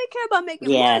about. No, they care about making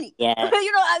money. Yeah.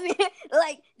 You know what I mean?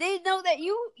 Like, they know that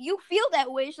you feel that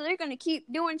way, so they're gonna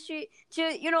keep doing shit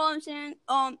to, you know what I'm saying?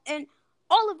 And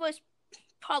all of us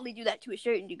probably do that to a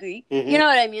certain degree. Mm-hmm. You know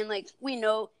what I mean? Like, we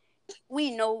know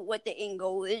what the end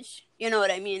goal is. You know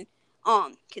what I mean?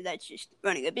 Because that's just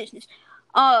running a business.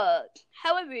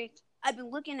 However, I've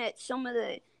been looking at some of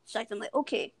the sites. I'm like,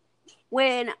 okay,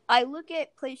 when I look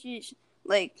at places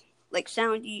like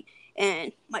Soundy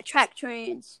and my Track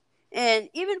Trains, and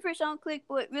even for SoundClick,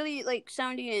 but really like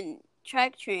Soundy and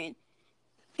Track Train,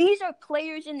 these are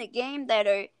players in the game that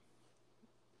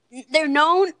they're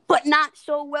known, but not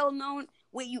so well known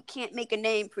where you can't make a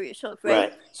name for yourself,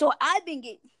 right? So I've been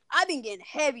getting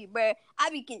heavy, bro.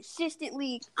 I've been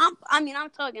consistently. I'm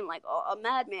talking like a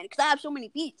madman because I have so many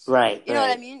beats, right? You know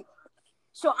what I mean?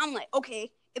 So I'm like,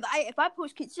 okay, if I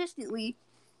post consistently,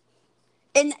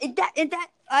 and that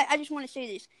I just want to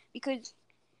say this because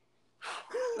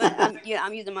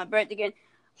I'm using my breath again.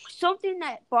 Something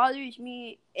that bothers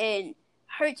me and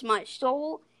hurts my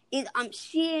soul is I'm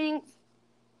seeing,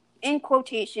 in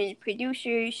quotation,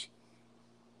 producers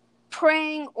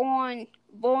preying on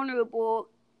vulnerable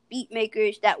beat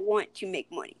makers that want to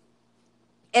make money.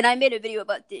 And I made a video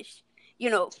about this,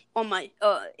 on my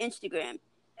Instagram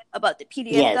about the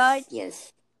PDF guide.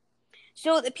 Yes.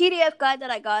 So the PDF guide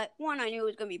that I got, one, I knew it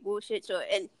was going to be bullshit. So,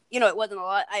 and, it wasn't a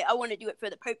lot. I want to do it for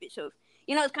the purpose of,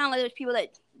 it's kind of like those people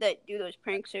that do those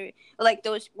pranks or like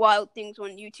those wild things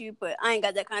on YouTube, but I ain't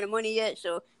got that kind of money yet.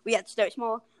 So we have to start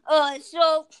small.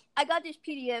 So I got this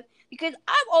PDF because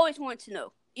I've always wanted to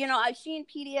know. I've seen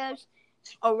PDFs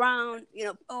around,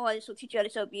 this will teach you how to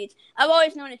sell beats. I've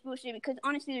always known it's bullshit because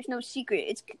honestly, there's no secret.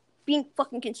 It's being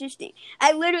fucking consistent.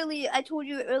 I told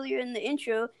you earlier in the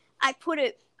intro, I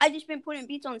just been putting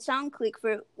beats on SoundClick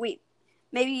for,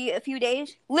 maybe a few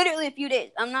days. Literally a few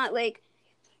days. I'm not like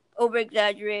over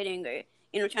exaggerating or,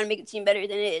 trying to make it seem better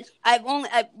than it is. I've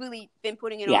really been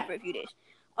putting it on for a few days.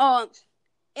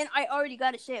 And I already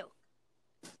got a sale.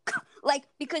 Like,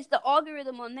 because the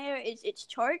algorithm on there is its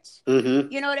charts.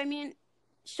 Mm-hmm. You know what I mean?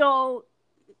 So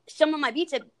some of my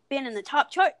beats have been in the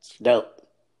top charts. Dope.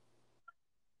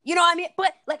 You know what I mean?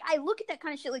 But like, I look at that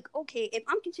kind of shit like, okay, if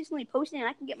I'm consistently posting and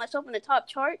I can get myself in the top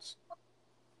charts,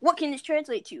 what can this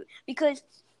translate to? Because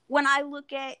when I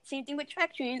look at, same thing with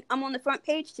Track Train, I'm on the front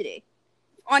page today.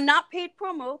 On not paid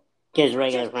promo. Just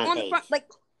regular front page.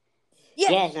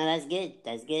 Yeah, no, that's good.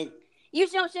 That's good. You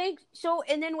see what I'm saying? So,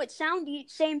 and then with Soundy,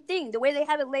 same thing. The way they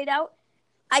have it laid out,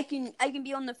 I can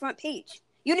be on the front page.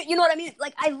 You know what I mean?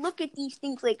 Like, I look at these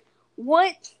things like,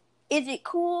 what is it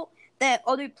cool that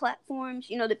other platforms,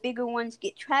 the bigger ones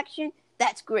get traction?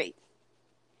 That's great.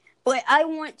 But I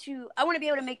want to be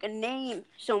able to make a name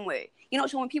somewhere.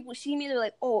 So when people see me, they're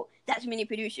like, oh, that's Mini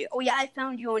Producer. Oh yeah, I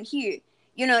found you on here.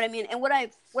 You know what I mean? And what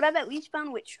I've at least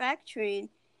found with Track Train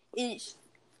is,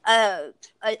 I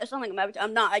sound like I'm average.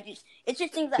 I'm not. It's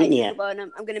just things that I think about,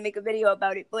 and I'm gonna make a video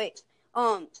about it. But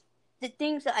the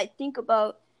things that I think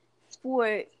about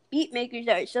for beat makers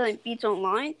that are selling beats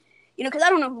online, because I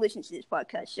don't know who listens to this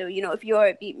podcast. So if you are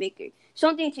a beat maker,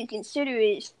 something to consider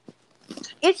is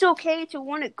it's okay to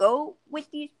want to go with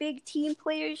these big team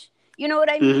players. You know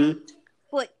what I mean?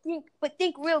 Mm-hmm. But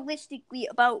think realistically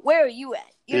about where are you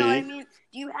at. You know what I mean?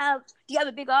 Do you have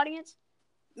a big audience?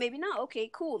 Maybe not. Okay,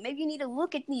 cool. Maybe you need to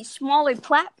look at these smaller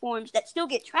platforms that still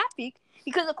get traffic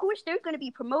because, of course, they're going to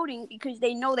be promoting because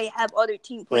they know they have other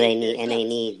team players. Well, they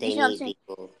need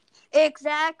people.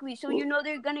 Exactly. So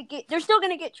they're still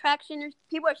going to get traction.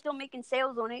 People are still making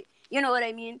sales on it. You know what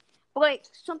I mean? But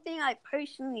something I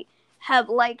personally have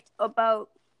liked about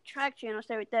Track Train, I'll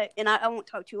start with that, and I won't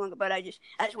talk too long about it.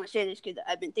 I just want to say this because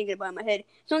I've been thinking about it in my head.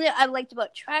 Something that I've liked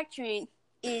about Track Train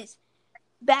is,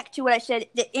 back to what I said,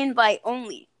 the invite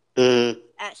only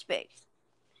aspect.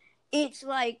 It's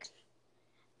like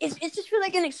it's just for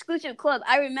like an exclusive club.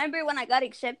 I remember when I got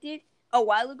accepted a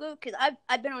while ago because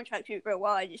I've been on Track Train for a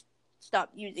while. I just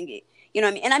stopped using it. You know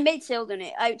what I mean? And I made sales on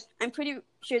it. I'm pretty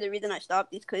sure the reason I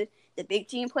stopped is because the big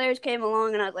team players came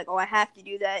along and I was like, oh, I have to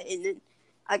do that, and then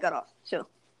I got off. So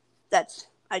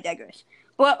I digress.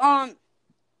 But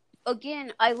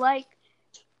again, I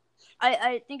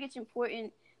think it's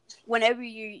important whenever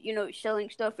you're selling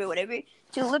stuff or whatever,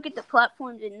 to look at the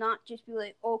platforms and not just be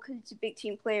like, oh, because it's a big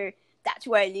team player, that's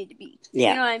where I need to be. Yeah.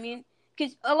 You know what I mean?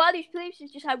 Because a lot of these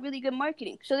places just have really good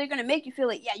marketing. So they're going to make you feel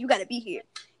like, yeah, you got to be here.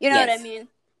 You know what I mean?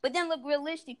 But then look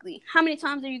realistically, how many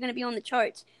times are you going to be on the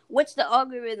charts? What's the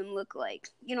algorithm look like?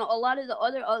 A lot of the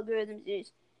other algorithms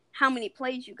is how many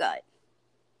plays you got,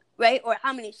 right? Or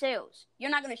how many sales.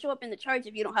 You're not going to show up in the charts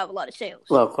if you don't have a lot of sales.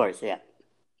 Well, of course, yeah.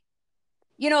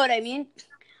 You know what I mean?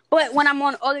 But when I'm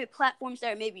on other platforms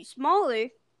that are maybe smaller,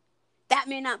 that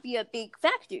may not be a big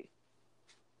factor.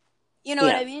 You know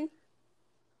what I mean?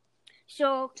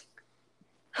 So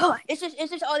it's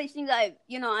just all these things I've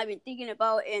been thinking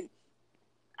about, and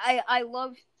I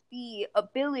love the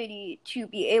ability to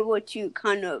be able to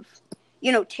kind of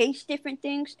taste different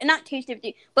things, and not taste different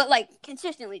things, but like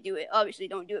consistently do it. Obviously,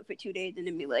 don't do it for 2 days and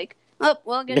then be like, Oh,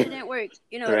 well, I guess it didn't work.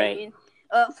 You know what I Right. mean?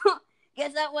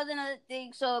 Guess that wasn't a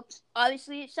thing. So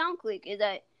obviously, SoundClick is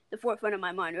at the forefront of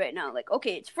my mind right now. Like,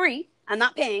 okay, it's free. I'm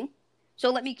not paying. So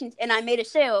let me and I made a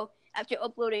sale after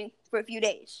uploading for a few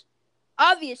days.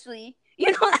 Obviously,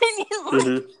 you know what I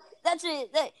mean? Like, that's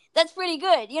it. That's pretty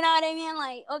good. You know what I mean?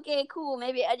 Like, okay, cool.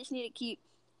 Maybe I just need to keep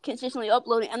consistently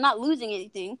uploading. I'm not losing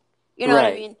anything. You know what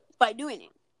I mean? By doing it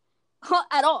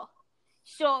at all.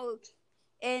 So,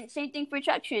 and same thing for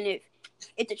traction.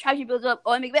 If the traction builds up,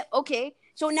 oh, I make that. Okay,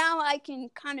 so now I can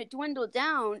kind of dwindle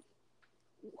down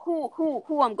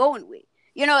who I'm going with.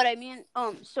 You know what I mean?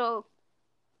 So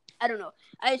I don't know.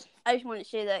 I just want to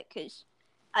say that because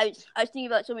I was thinking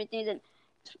about so many things, and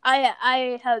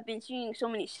I have been seeing so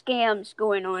many scams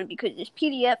going on because this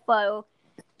PDF file,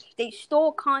 they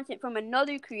stole content from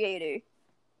another creator,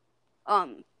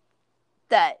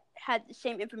 that had the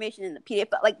same information in the PDF,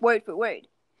 but like word for word.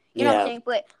 You know what I'm saying?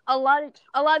 But a lot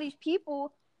of these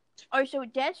people are so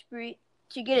desperate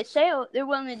to get a sale, they're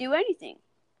willing to do anything.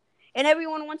 And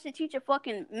everyone wants to teach a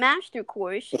fucking master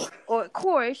course or a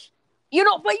course, but you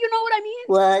know what I mean?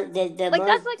 Well,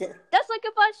 that's like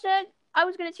if I said I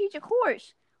was gonna teach a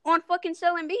course on fucking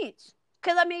selling beats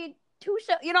because I made you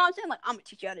know what I'm saying? Like, I'm gonna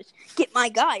teach you how to get my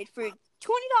guide for $20.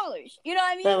 You know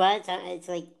what I mean? But a lot of times it's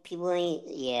like people ain't.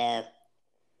 Yeah,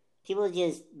 people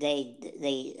just they.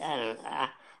 I don't know.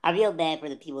 I feel bad for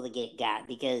the people that get got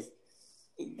because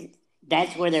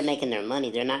that's where they're making their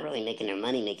money. They're not really making their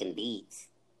money making beats.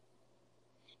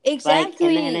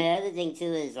 Exactly. Like, and the other thing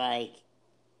too is like,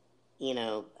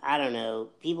 I don't know.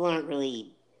 People aren't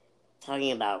really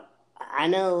talking about. I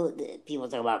know that people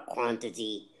talk about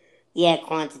quantity. Yeah,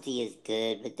 quantity is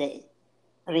good, but if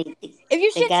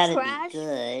your shit's gotta trash, be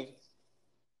good.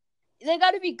 They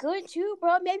gotta be good too,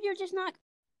 bro. Maybe you're just not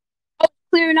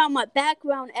clearing out my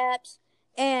background apps,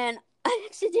 and I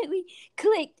accidentally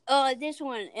clicked this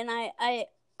one, and I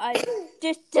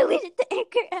just deleted the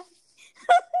Anchor app.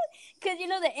 Because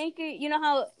the Anchor, you know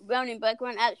how running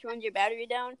background apps runs your battery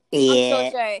down? Yeah.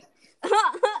 I'm so sorry.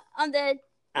 I'm dead.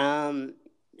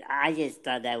 I just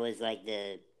thought that was like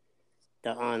the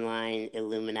online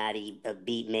Illuminati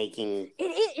beat making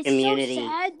community. So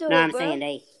sad though, no, I'm bro.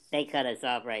 saying they cut us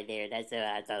off right there. That's what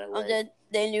I thought it was. I'm dead.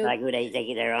 They knew. Like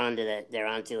they're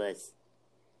onto us.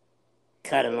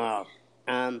 Cut them off.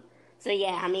 So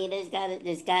yeah, I mean, there's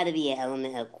got to be an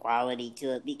element of quality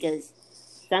to it because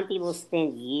some people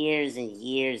spend years and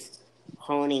years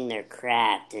honing their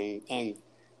craft and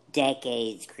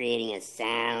decades creating a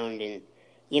sound, and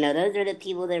those are the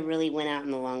people that really went out in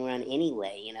the long run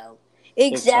anyway.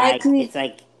 Exactly. It's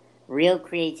like real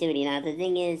creativity. Now the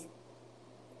thing is,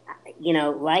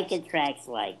 like attracts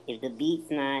like. If the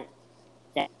beat's not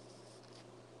that,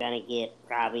 gonna get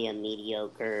probably a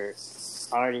mediocre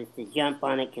artist to jump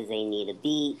on it because they need a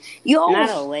beat. Not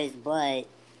always, but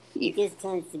it just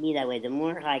tends to be that way. The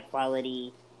more high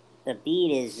quality the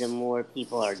beat is, the more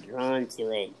people are drawn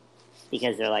to it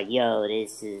because they're like, "Yo,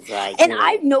 this is like." And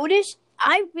I've noticed,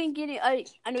 I've been getting. I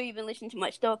know you've been listening to my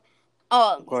stuff.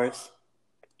 Of course.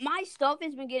 My stuff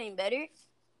has been getting better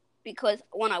because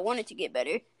when I wanted to get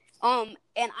better, and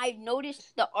I've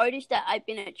noticed the artists that I've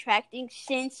been attracting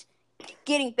since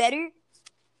getting better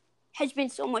has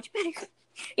been so much better.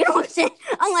 You know what I'm saying?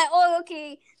 I'm like, oh,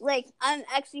 okay. Like, I'm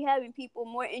actually having people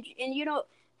more interested. And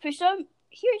for some,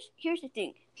 here's the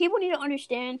thing. People need to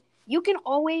understand you can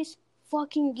always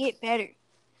fucking get better.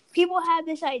 People have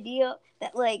this idea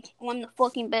that, like, I'm the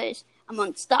fucking best. I'm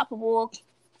unstoppable.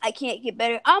 I can't get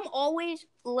better. I'm always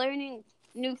learning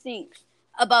new things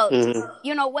about,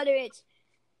 whether it's,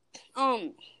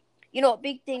 a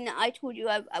big thing that I told you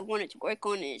I wanted to work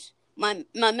on is my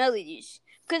melodies.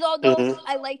 Because although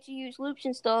I like to use loops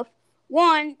and stuff,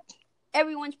 one,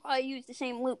 everyone's probably used the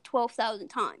same loop 12,000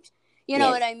 times. You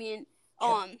know what I mean?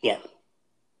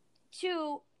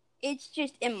 Two, it's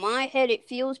just in my head it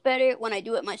feels better when I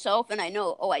do it myself and I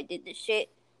know, I did this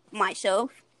shit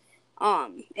myself.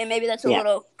 And maybe that's a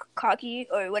little cocky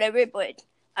or whatever, but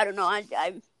I don't know.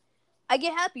 I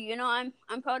get happy, I'm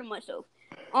proud of myself.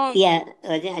 I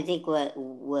think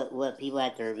what people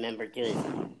have to remember too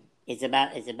is it's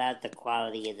about the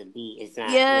quality of the beat. It's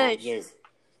not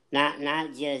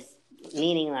just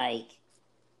meaning like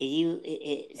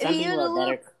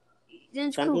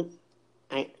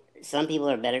some people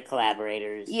are better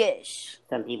collaborators. Yes.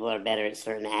 Some people are better at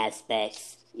certain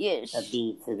aspects. Yes. Of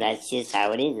beats, and that's just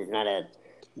how it is. It's not a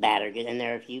bad or good. And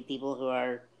there are a few people who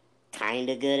are kind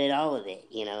of good at all of it,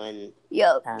 and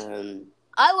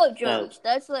I love drums.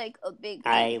 That's like a big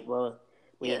thing.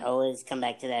 We always come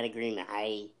back to that agreement.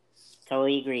 I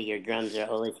totally agree. Your drums are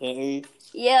always hitting.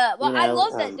 Yeah, well, I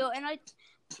love that though, and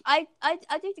I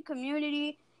think the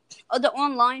community, or the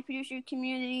online producer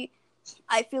community,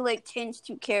 I feel like tends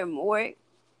to care more.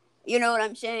 You know what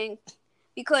I'm saying?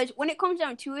 Because when it comes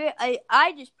down to it,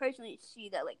 I just personally see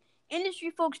that like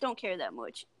industry folks don't care that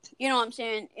much. You know what I'm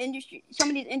saying? Some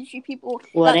of these industry people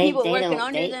got people working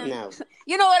under them. No.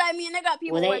 You know what I mean? They got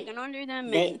people working under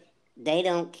them. They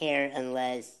don't care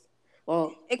unless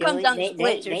it comes down to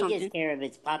splits or something. They just care if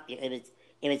it's popular, if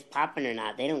it's popping or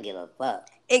not. They don't give a fuck.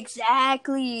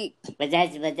 Exactly. But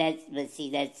see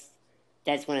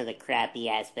that's one of the crappy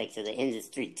aspects of the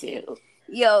industry too.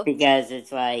 Yo. Because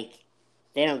it's like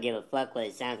they don't give a fuck what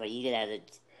it sounds like. You could have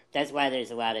it. That's why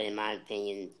there's a lot of, in my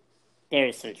opinion,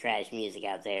 there's some trash music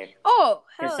out there. Oh,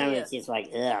 hell yeah. Some of it's just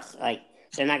like, ugh, like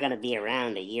they're not gonna be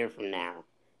around a year from now.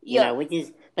 You know,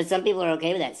 but some people are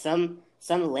okay with that. Some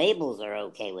labels are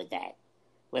okay with that.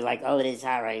 We're like, oh, it is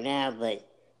hot right now, but a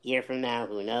year from now,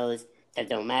 who knows? That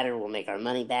don't matter. We'll make our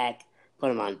money back. Put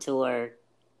them on tour.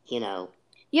 You know.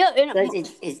 Yeah,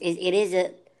 it is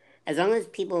a. As long as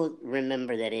people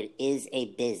remember that it is a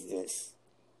business.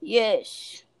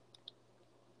 Yes.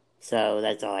 So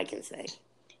that's all I can say.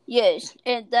 Yes,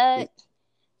 and that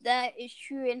is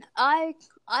true. And I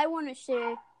want to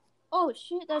say, oh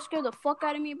shit, that scared the fuck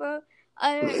out of me, bro.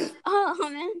 Oh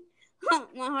man,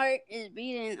 my heart is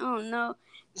beating. Oh no.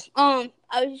 I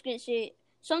was just gonna say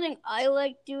something I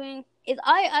like doing is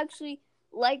I actually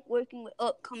like working with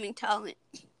upcoming talent.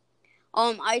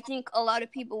 I think a lot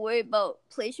of people worry about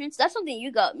placements. That's something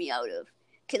you got me out of,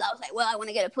 because I was like, well, I want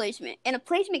to get a placement, and a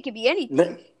placement could be anything.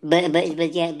 But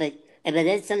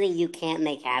that's something you can't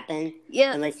make happen.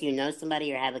 Yeah. Unless you know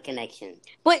somebody or have a connection.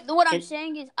 But what I'm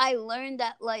saying is, I learned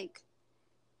that like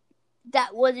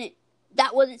that wasn't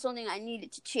something I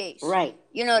needed to chase. Right.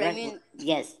 You know what I mean?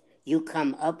 Yes. You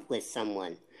come up with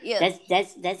someone. Yeah.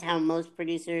 That's how most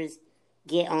producers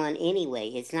get on anyway.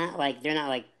 It's not like they're not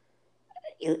like.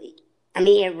 I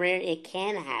mean, it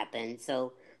can happen.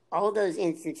 So all those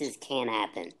instances can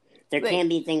happen. There can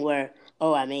be a thing where,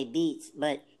 oh, I made beats,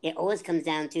 but it always comes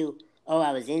down to, oh,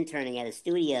 I was interning at a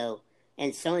studio,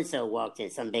 and so walked in,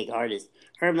 some big artist,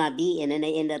 heard my beat, and then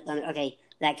they end up on, okay,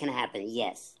 that can happen.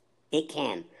 Yes, it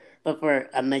can. But for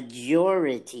a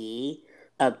majority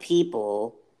of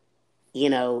people, you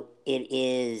know, it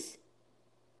is,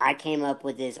 I came up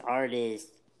with this artist,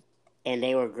 and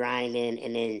they were grinding,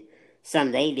 and then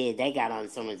they got on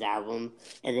someone's album,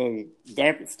 and then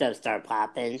their stuff started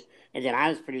popping, and then I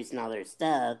was producing all their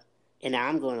stuff, and now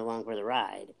I'm going along for the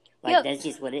ride. Like, that's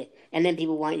just what it... And then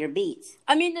people want your beats.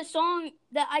 I mean, the song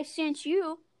that I sent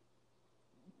you,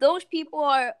 those people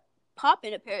are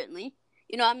popping, apparently.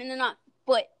 You know, I mean, they're not...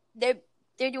 But they're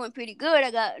doing pretty good.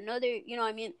 I got another, you know what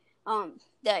I mean,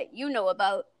 that you know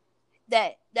about,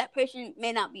 that person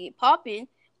may not be popping,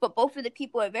 but both of the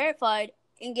people are verified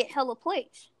and get hella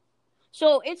plays.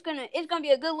 So it's gonna be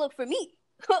a good look for me.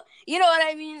 You know what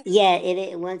I mean? Yeah, it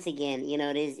is. Once again, you know,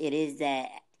 it is that.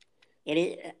 It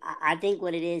is. I think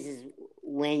what it is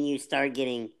when you start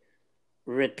getting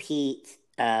repeat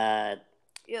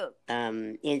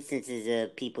instances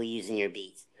of people using your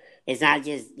beats. It's not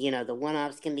just, you know, the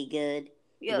one-offs can be good,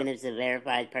 even if it's a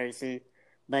verified person,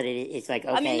 but it's like,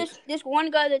 okay. I mean, this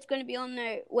one guy that's going to be on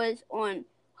there was on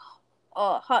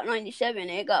Hot 97,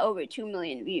 and it got over 2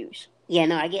 million views. Yeah,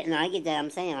 I get that. I'm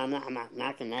saying I'm not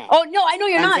knocking that. Oh no, I know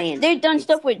you're not. They've done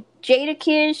stuff with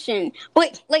Jadakiss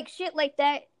but like shit like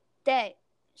that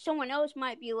someone else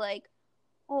might be like,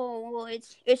 oh well,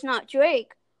 it's not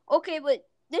Drake. Okay, but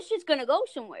this shit's gonna go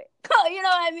somewhere. You know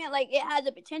what I mean? Like, it has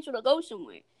the potential to go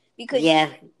somewhere because you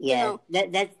know,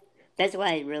 that's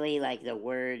why I really like the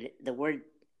word.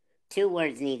 Two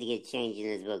words need to get changed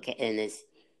in this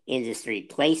industry: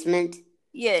 placement.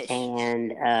 Yes.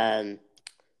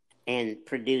 And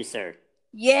producer.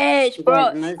 Yes, bro.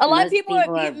 A lot of people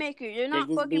are beat makers. They're not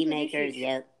fucking beat makers.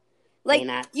 Yep. Like,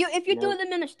 if you threw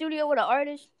them in a studio with an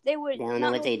artist, they would not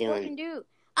know what they're doing. Do.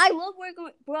 I love working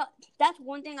with, bro. That's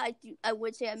one thing I do. I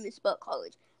would say I miss about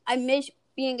college. I miss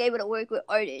being able to work with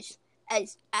artists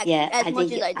as much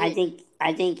as I do.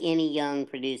 I think any young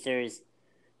producers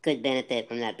could benefit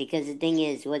from that, because the thing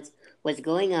is, what's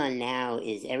going on now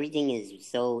is everything is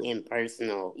so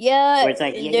impersonal. Yeah, where it's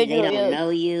like they don't know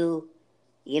you.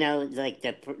 You know, like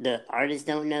the artists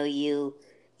don't know you.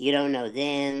 You don't know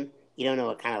them. You don't know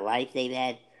what kind of life they've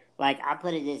had. Like, I'll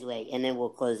put it this way, and then we'll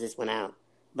close this one out.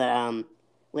 But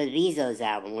with Vizo's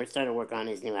album, we're starting to work on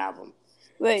his new album.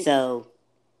 Right. So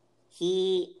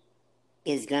he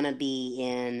is gonna be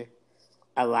in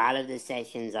a lot of the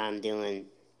sessions I'm doing,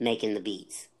 making the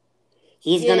beats.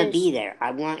 He's going to be there.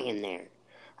 I want him there.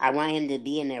 I want him to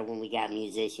be in there when we got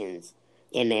musicians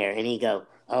in there. And he go,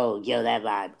 oh, yo, that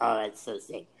vibe. Oh, that's so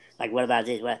sick. Like, what about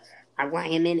this? What I want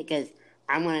him in it because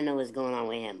I want to know what's going on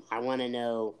with him. I want to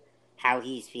know how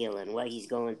he's feeling, what he's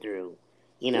going through.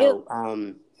 You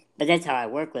know, but that's how I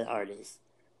work with artists.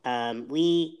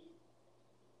 We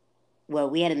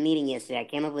had a meeting yesterday. I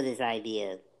came up with this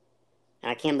idea. And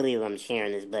I can't believe I'm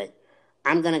sharing this, but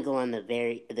I'm gonna go on the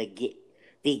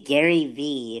Gary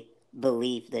V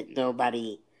belief that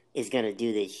nobody is gonna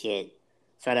do this shit,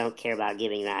 so I don't care about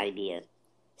giving the idea.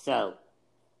 So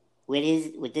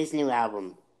with this new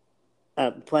album,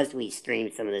 plus we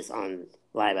streamed some of this on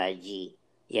Live IG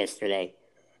yesterday.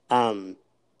 So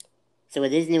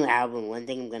with this new album, one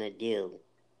thing I'm gonna do,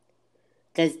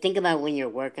 because think about when you're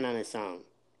working on a song,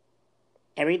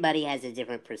 everybody has a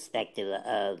different perspective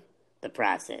of the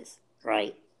process,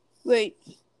 right? Right.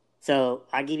 So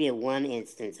I'll give you one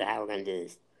instance of how we're gonna do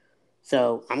this.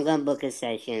 So I'm gonna book a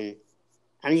session.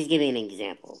 I'm just giving an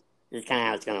example. This is kind of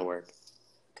how it's gonna work.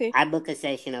 Okay. I book a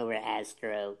session over at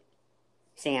Astro.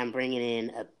 Say I'm bringing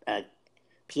in a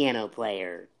piano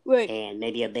player, right, and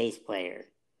maybe a bass player,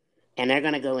 and they're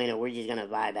gonna go in and we're just gonna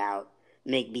vibe out,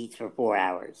 make beats for 4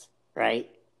 hours,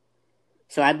 right?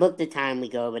 So I book the time. We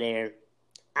go over there.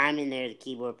 I'm in there. The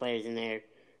keyboard player's in there.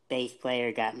 Bass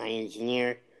player, got my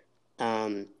engineer.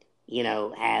 Have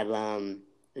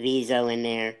Vizo in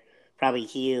there. Probably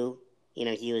Hugh.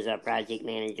 Hugh is our project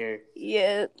manager.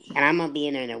 Yeah. And I'm gonna be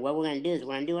in there. And what we're gonna do is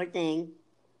we're gonna do our thing.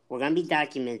 We're gonna be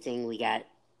documenting. We got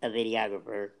a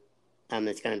videographer.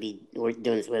 That's gonna be doing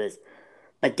this with us.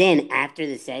 But then after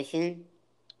the session,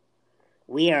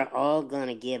 we are all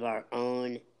gonna give our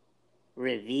own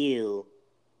review,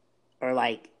 or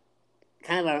like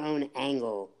kind of our own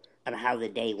angle of how the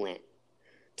day went,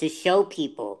 to show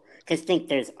people. Because think,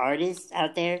 there's artists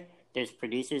out there, there's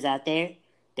producers out there,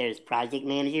 there's project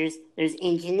managers, there's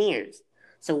engineers.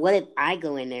 So what if I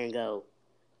go in there and go,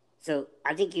 so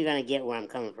I think you're going to get where I'm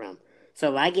coming from.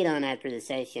 So if I get on after the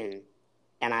session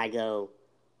and I go,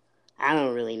 I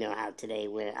don't really know how today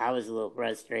went. I was a little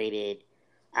frustrated.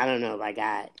 I don't know if I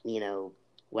got,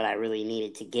 what I really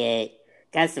needed to get.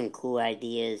 Got some cool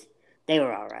ideas. They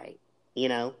were all right,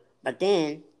 But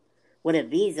then, what if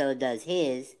Vizo does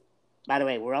his? By the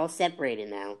way, we're all separated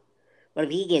now. What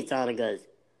if he gets on and goes,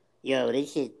 yo,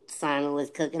 this shit Simon was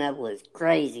cooking up was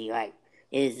crazy. Like,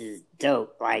 this is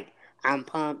dope. Like, I'm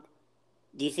pumped.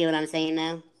 Do you see what I'm saying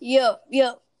now? Yeah.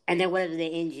 And then what if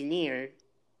the engineer,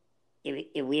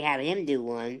 if we have him do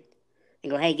one,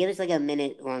 and go, hey, give us like a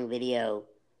minute-long video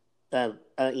of,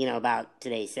 about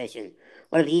today's session.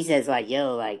 What if he says, like,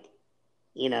 yo, like,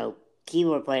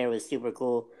 keyboard player was super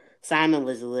cool. Simon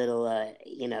was a little,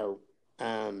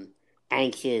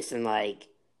 anxious and like,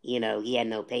 he had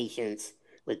no patience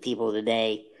with people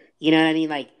today. You know what I mean?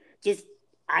 Like,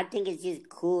 I think it's just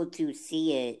cool to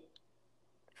see it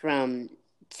from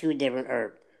two different,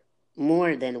 or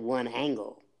more than one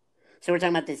angle. So we're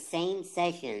talking about the same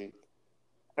session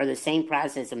or the same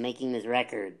process of making this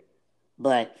record,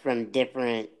 but from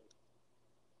different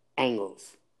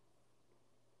angles.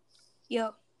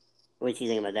 Yeah. What do you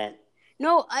think about that?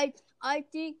 No, I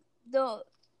think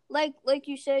like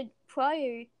you said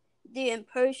prior, the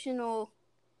impersonal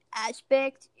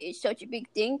aspect is such a big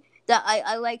thing that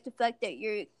I like the fact that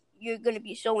you're gonna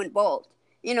be so involved.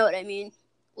 You know what I mean?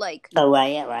 Like. Oh, well,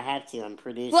 yeah, well, I have to. I'm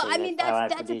producing. Well, I mean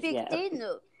that's a big thing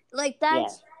though. Like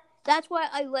that's why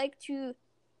I like to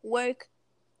work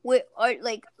with art.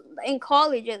 Like in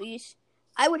college, at least,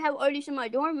 I would have artists in my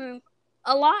dorm room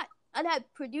a lot. I'd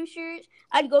have producers.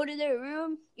 I'd go to their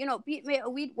room.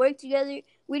 We'd work together.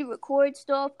 We'd record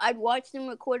stuff. I'd watch them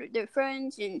record with their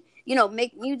friends, and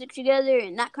make music together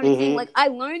and that kind of thing. Like I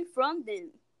learned from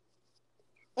them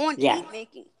on beat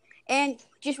making and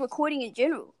just recording in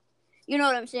general. You know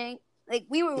what I'm saying? Like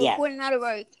we were recording out of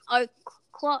our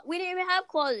closet. We didn't even have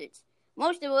closets.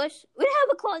 Most of us, we didn't have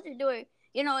a closet door.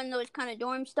 In those kind of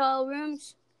dorm style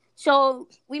rooms. So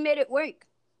we made it work.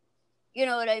 You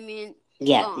know what I mean?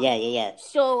 Yeah.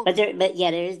 So, but there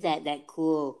is that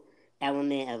cool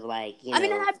element of like, I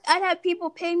mean, I'd have people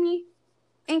pay me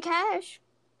in cash.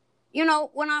 When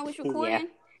I was recording. Yeah.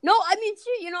 No, I mean,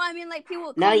 shit. Like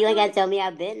people. No, you ain't gotta tell me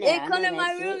I've been there. They come in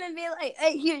my room and be like,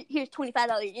 "Hey, here's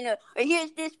 $25, or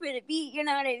here's this for the beat." You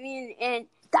know what I mean? And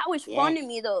that was fun to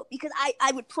me though, because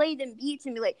I would play them beats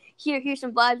and be like, "Here's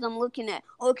some vibes I'm looking at.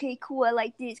 Okay, cool. I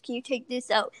like this. Can you take this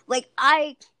out?" Like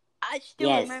I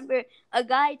still remember a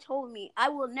guy told me, I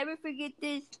will never forget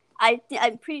this.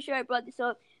 I'm pretty sure I brought this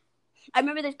up. I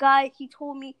remember this guy, he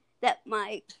told me that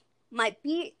my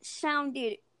beat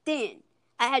sounded thin.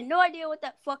 I had no idea what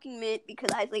that fucking meant,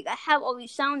 because I have all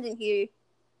these sounds in here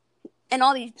and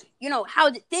all these,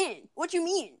 how's it thin? What you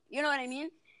mean? You know what I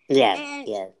mean?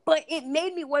 But it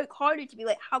made me work harder to be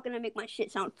like, how can I make my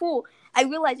shit sound full? I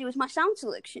realized it was my sound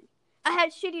selection. I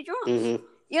had shitty drums. Mm-hmm.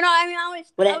 You know, I mean, I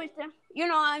was, you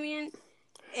know, I mean,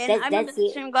 and I remember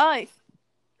the same guy.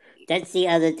 That's the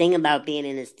other thing about being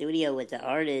in a studio with the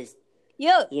artist.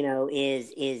 Yeah. You know,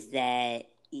 is that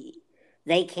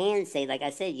they can say, like I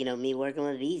said, you know, me working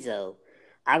with Vizo,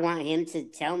 I want him to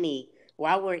tell me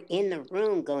while we're in the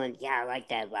room going, yeah, I like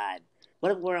that vibe.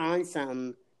 What if we're on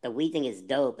something that we think is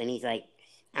dope, and he's like,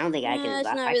 I don't think I can.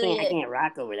 I can't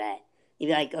rock over that. You'd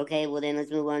be like, okay, well then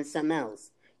let's move on to something else.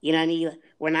 You know what I mean?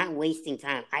 We're not wasting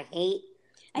time. I hate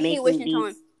wasting beats.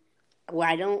 Time. Well,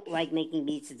 I don't like making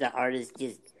beats that the artist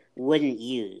just wouldn't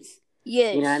use.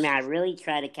 Yes. You know what I mean? I really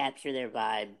try to capture their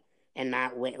vibe and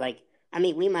not wait. Like, I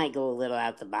mean, we might go a little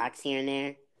out the box here and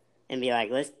there and be like,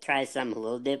 let's try something a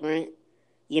little different.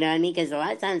 You know what I mean? Because a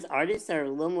lot of times artists are a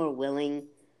little more willing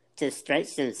to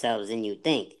stretch themselves than you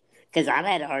think. Because I've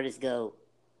had artists go,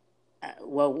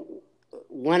 well,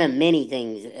 one of many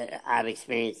things I've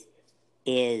experienced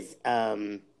is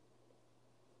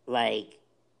like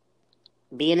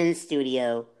being in the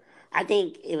studio. I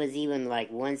think it was even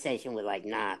like one session with like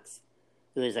Knox,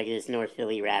 who was like this North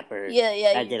Philly rapper.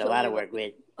 Yeah. I did a lot of work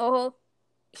with. Uh-huh.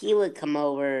 He would come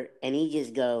over and he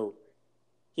would go,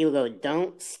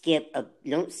 don't skip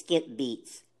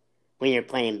beats when you're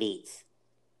playing beats.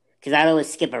 Because I'd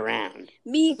always skip around.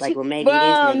 Me too. Like, well, maybe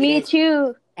Bro, me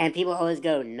too. And people always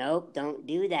go, nope, don't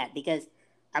do that. Because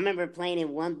I remember playing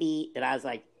in one beat that I was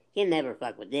like, he'll never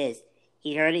fuck with this.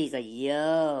 He heard it, he's like,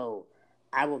 yo,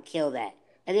 I will kill that.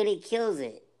 And then he kills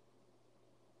it.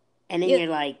 And then you're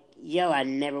like, yo, I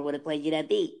never would have played you that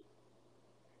beat.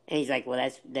 And he's like, well,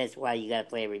 that's why you got to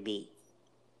play every beat.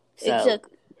 So,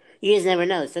 exactly. You just never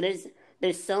know. So there's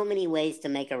so many ways to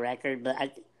make a record, but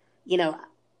I'm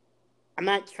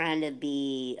not trying to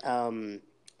be, I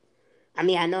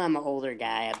mean, I know I'm an older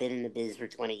guy. I've been in the biz for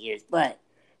 20 years, and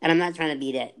I'm not trying to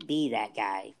be that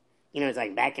guy. You know, it's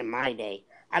like back in my day.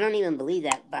 I don't even believe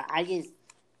that, but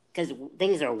because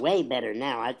things are way better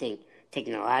now, I think,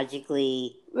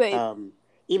 technologically. Right.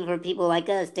 Even for people like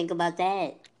us, think about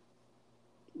that.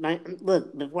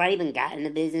 Look, before I even got in the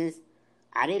business,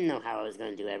 I didn't know how I was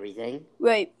going to do everything.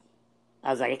 Right.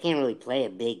 I was like, I can't really play a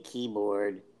big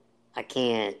keyboard. I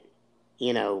can't,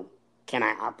 can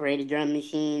I operate a drum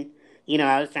machine?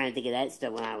 I was trying to think of that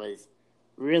stuff when I was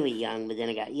really young, but then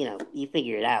I got, you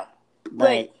figure it out. But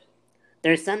right.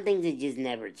 There's some things that just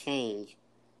never change,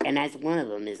 and that's one of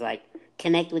them, is like,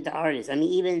 connect with the artist. I mean,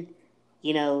 even,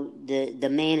 the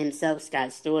man himself, Scott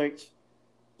Storch,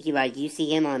 you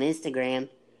see him on Instagram,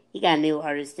 he got a new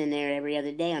artist in there every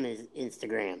other day on his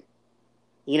Instagram.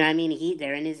 You know what I mean?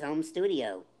 They're in his home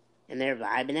studio, and they're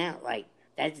vibing out. Like,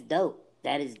 that's dope.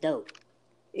 That is dope.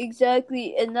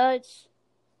 Exactly, and that's...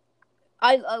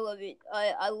 I love it.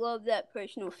 I love that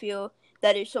personal feel.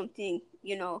 That is something,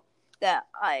 that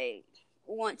I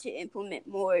want to implement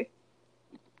more.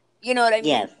 You know what I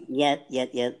mean? Yep.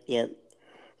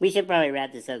 We should probably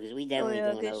wrap this up, because we definitely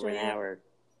went over an hour.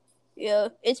 Yeah,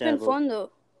 it's been fun,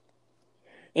 though.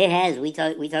 It has. We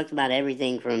talked about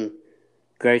everything from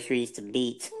groceries to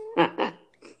beats.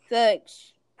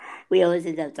 Thanks. We always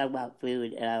end up talking about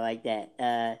food, and I like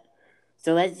that.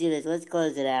 So let's do this. Let's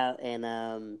close it out,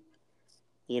 and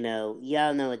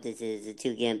y'all know what this is. The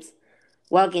Two Gimps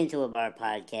Walk Into a Bar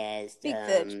podcast.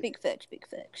 Big facts.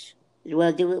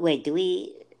 Well,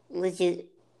 let's just...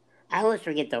 I always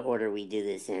forget the order we do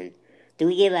this in. Do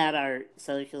we give out our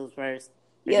socials first?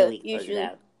 Or yeah, do we close usually.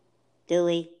 It out? Do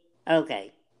we?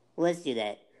 Okay. Let's do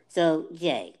that. So,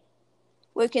 Jay.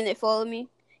 Where can they follow me?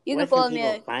 You can follow me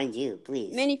at... find you,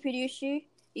 please? Mini Producer.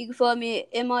 You can follow me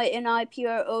at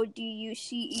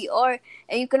MINIPRODUCER.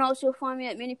 And you can also find me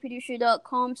at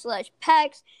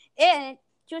miniproducer.com/packs. And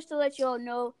just to let y'all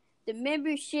know, the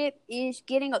membership is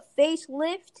getting a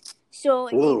facelift. So,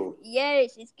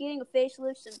 it's getting a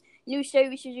facelift. Some new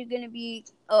services are going to be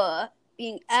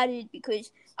being added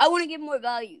because I want to give more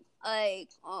value. I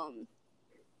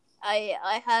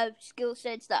have skill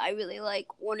sets that I really like.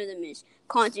 One of them is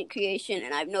content creation,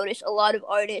 and I've noticed a lot of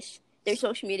artists, their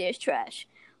social media is trash.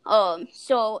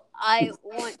 So I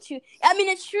want to... I mean,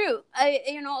 it's true.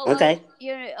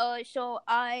 So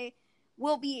I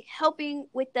will be helping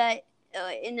with that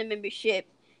in the membership.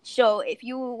 So if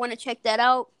you want to check that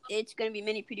out, it's going to be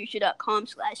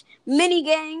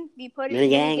miniproducer.com/minigang. Be part of the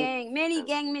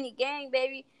Minigang,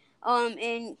 baby.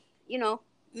 And,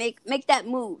 make that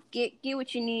move. Get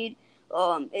what you need.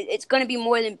 It's going to be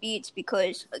more than beats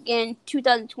because, again,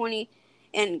 2020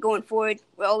 and going forward,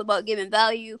 we're all about giving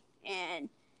value and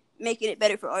making it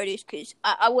better for artists because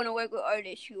I want to work with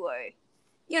artists who are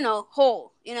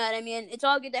whole. You know what I mean? It's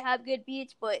all good to have good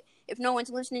beats, but if no one's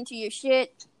listening to your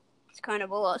shit, it's kind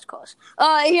of a lost cause.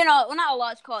 Well, not a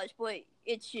lost cause, but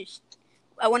it's just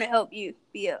I want to help you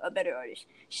be a better artist.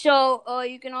 So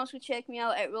you can also check me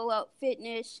out at Rollout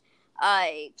Fitness.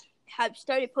 I have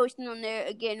started posting on there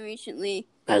again recently.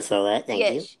 I saw that.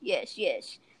 Thank you.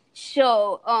 Yes.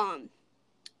 So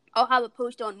I'll have a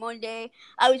post on Monday.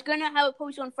 I was gonna have a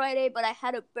post on Friday, but I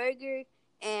had a burger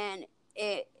and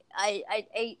I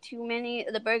ate too many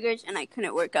of the burgers and I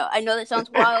couldn't work out. I know that sounds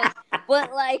wild,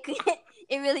 but like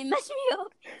it really messed me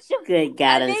up. So good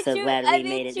God, I'm so glad we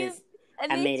made it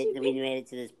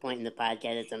to this point in the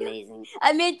podcast. It's amazing.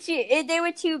 I made two. They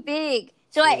were too big,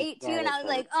 so I ate two, and I was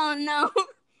like, "Oh no,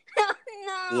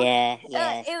 no." Yeah. It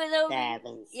was over. That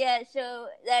happens. Yeah, so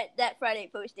that Friday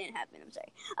post didn't happen. I'm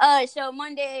sorry. So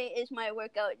Monday is my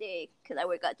workout day because I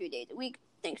work out 3 days a week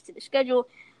thanks to the schedule.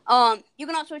 You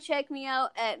can also check me out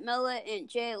at Mela and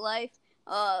J Life.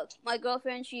 My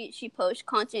girlfriend, she posts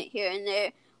content here and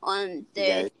there on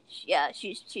there. Yeah,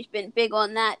 she's been big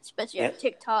on that, especially on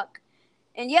TikTok.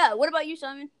 And yeah, what about you,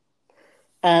 Simon?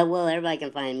 Well, everybody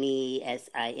can find me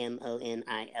SIMONILLA,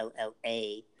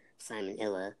 Simon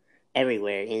Illa,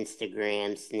 everywhere: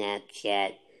 Instagram,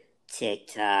 Snapchat,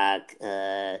 TikTok,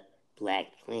 Black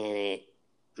Planet,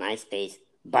 MySpace,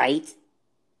 Byte.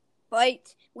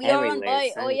 We are on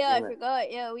Byte. Oh yeah, I forgot.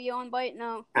 Yeah, we are on Byte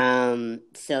now.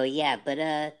 So yeah, but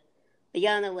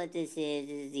y'all know what this is.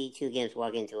 This is the Two Games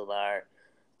Walk Into a Bar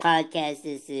podcast.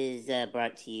 This is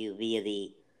brought to you via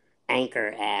the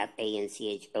Anchor app,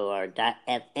 ANCHOR.FM.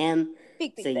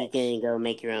 So you can go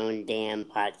make your own damn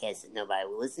podcast that nobody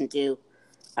will listen to.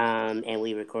 And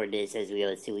we record this as we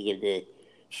always do. We give the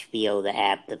spiel, the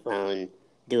app, the phone,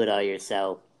 do it all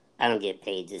yourself. I don't get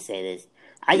paid to say this.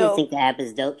 I just think the app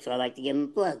is dope, so I like to give them a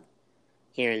plug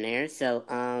here and there. So,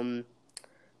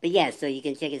 but yeah, so you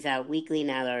can check us out weekly.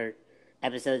 Now our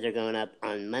episodes are going up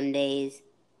on Mondays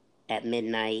at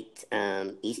midnight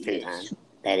Eastern time.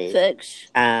 That is. Thanks.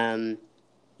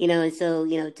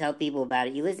 So tell people about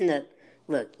it. You listen to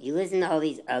all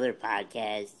these other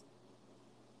podcasts.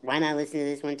 Why not listen to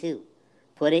this one too?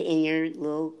 Put it in your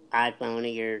little iPhone or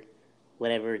your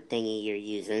whatever thingy you're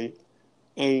using,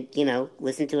 and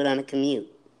listen to it on a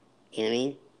commute. You know what I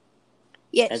mean?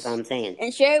 Yes. That's all I'm saying.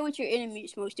 And share it with your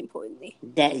enemies, most importantly.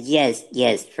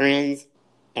 Yes, friends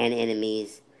and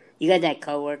enemies. You got that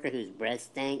coworker whose breath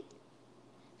stank?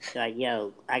 Like,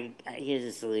 here's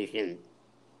a solution.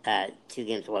 Two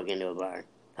Games Walk Into a Bar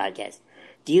podcast.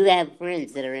 Do you have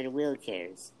friends that are in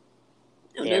wheelchairs?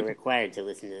 They're required to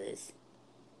listen to this.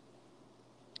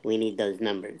 We need those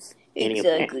numbers.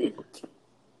 Exactly.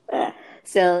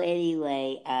 So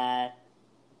anyway,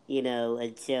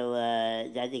 until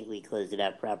I think we closed it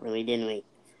out properly, didn't we?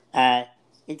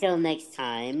 Until next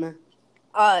time.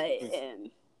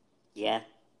 Yeah.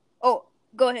 Oh,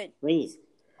 go ahead. Please.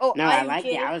 Oh, no, I liked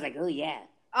it. I was like, oh yeah.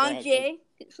 I'm Jay.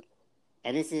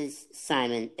 And this is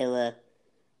Simon Illa,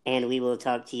 and we will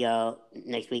talk to y'all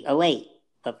next week. Oh wait,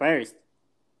 but first,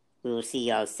 we will see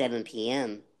y'all 7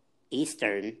 p.m.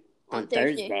 Eastern on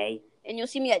Thursday. And you'll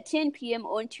see me at 10 p.m.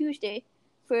 on Tuesday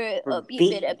for a Beat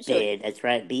Bit episode. That's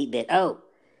right, Beat Bit. Oh,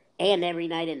 and every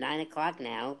night at 9 o'clock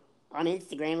now on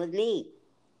Instagram with me.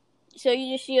 So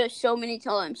you just see us so many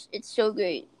times. It's so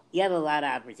great. You have a lot of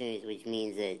opportunities, which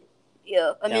means that...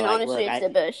 Yeah, I mean, honestly, it's the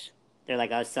best. They're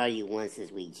like, I saw you once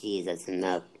this week. Jeez, that's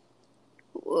enough.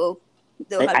 Well,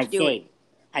 they'll have to do it.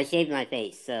 I shaved my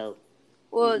face, so...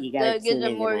 Well, that gives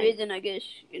them more reason, I guess,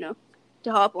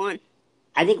 to hop on.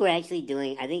 I think we're actually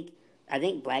doing... I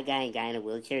think Black Guy and Guy in a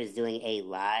Wheelchair is doing a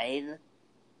live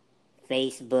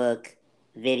Facebook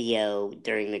video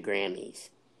during the Grammys.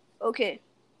 Okay.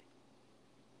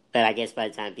 But I guess by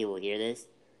the time people hear this,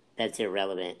 that's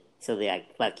irrelevant. So they'll be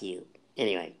like, fuck you.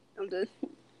 Anyway. I'm done.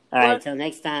 All right, till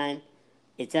next time.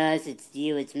 It's us, it's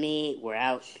you, it's me. We're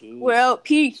out.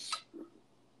 Peace.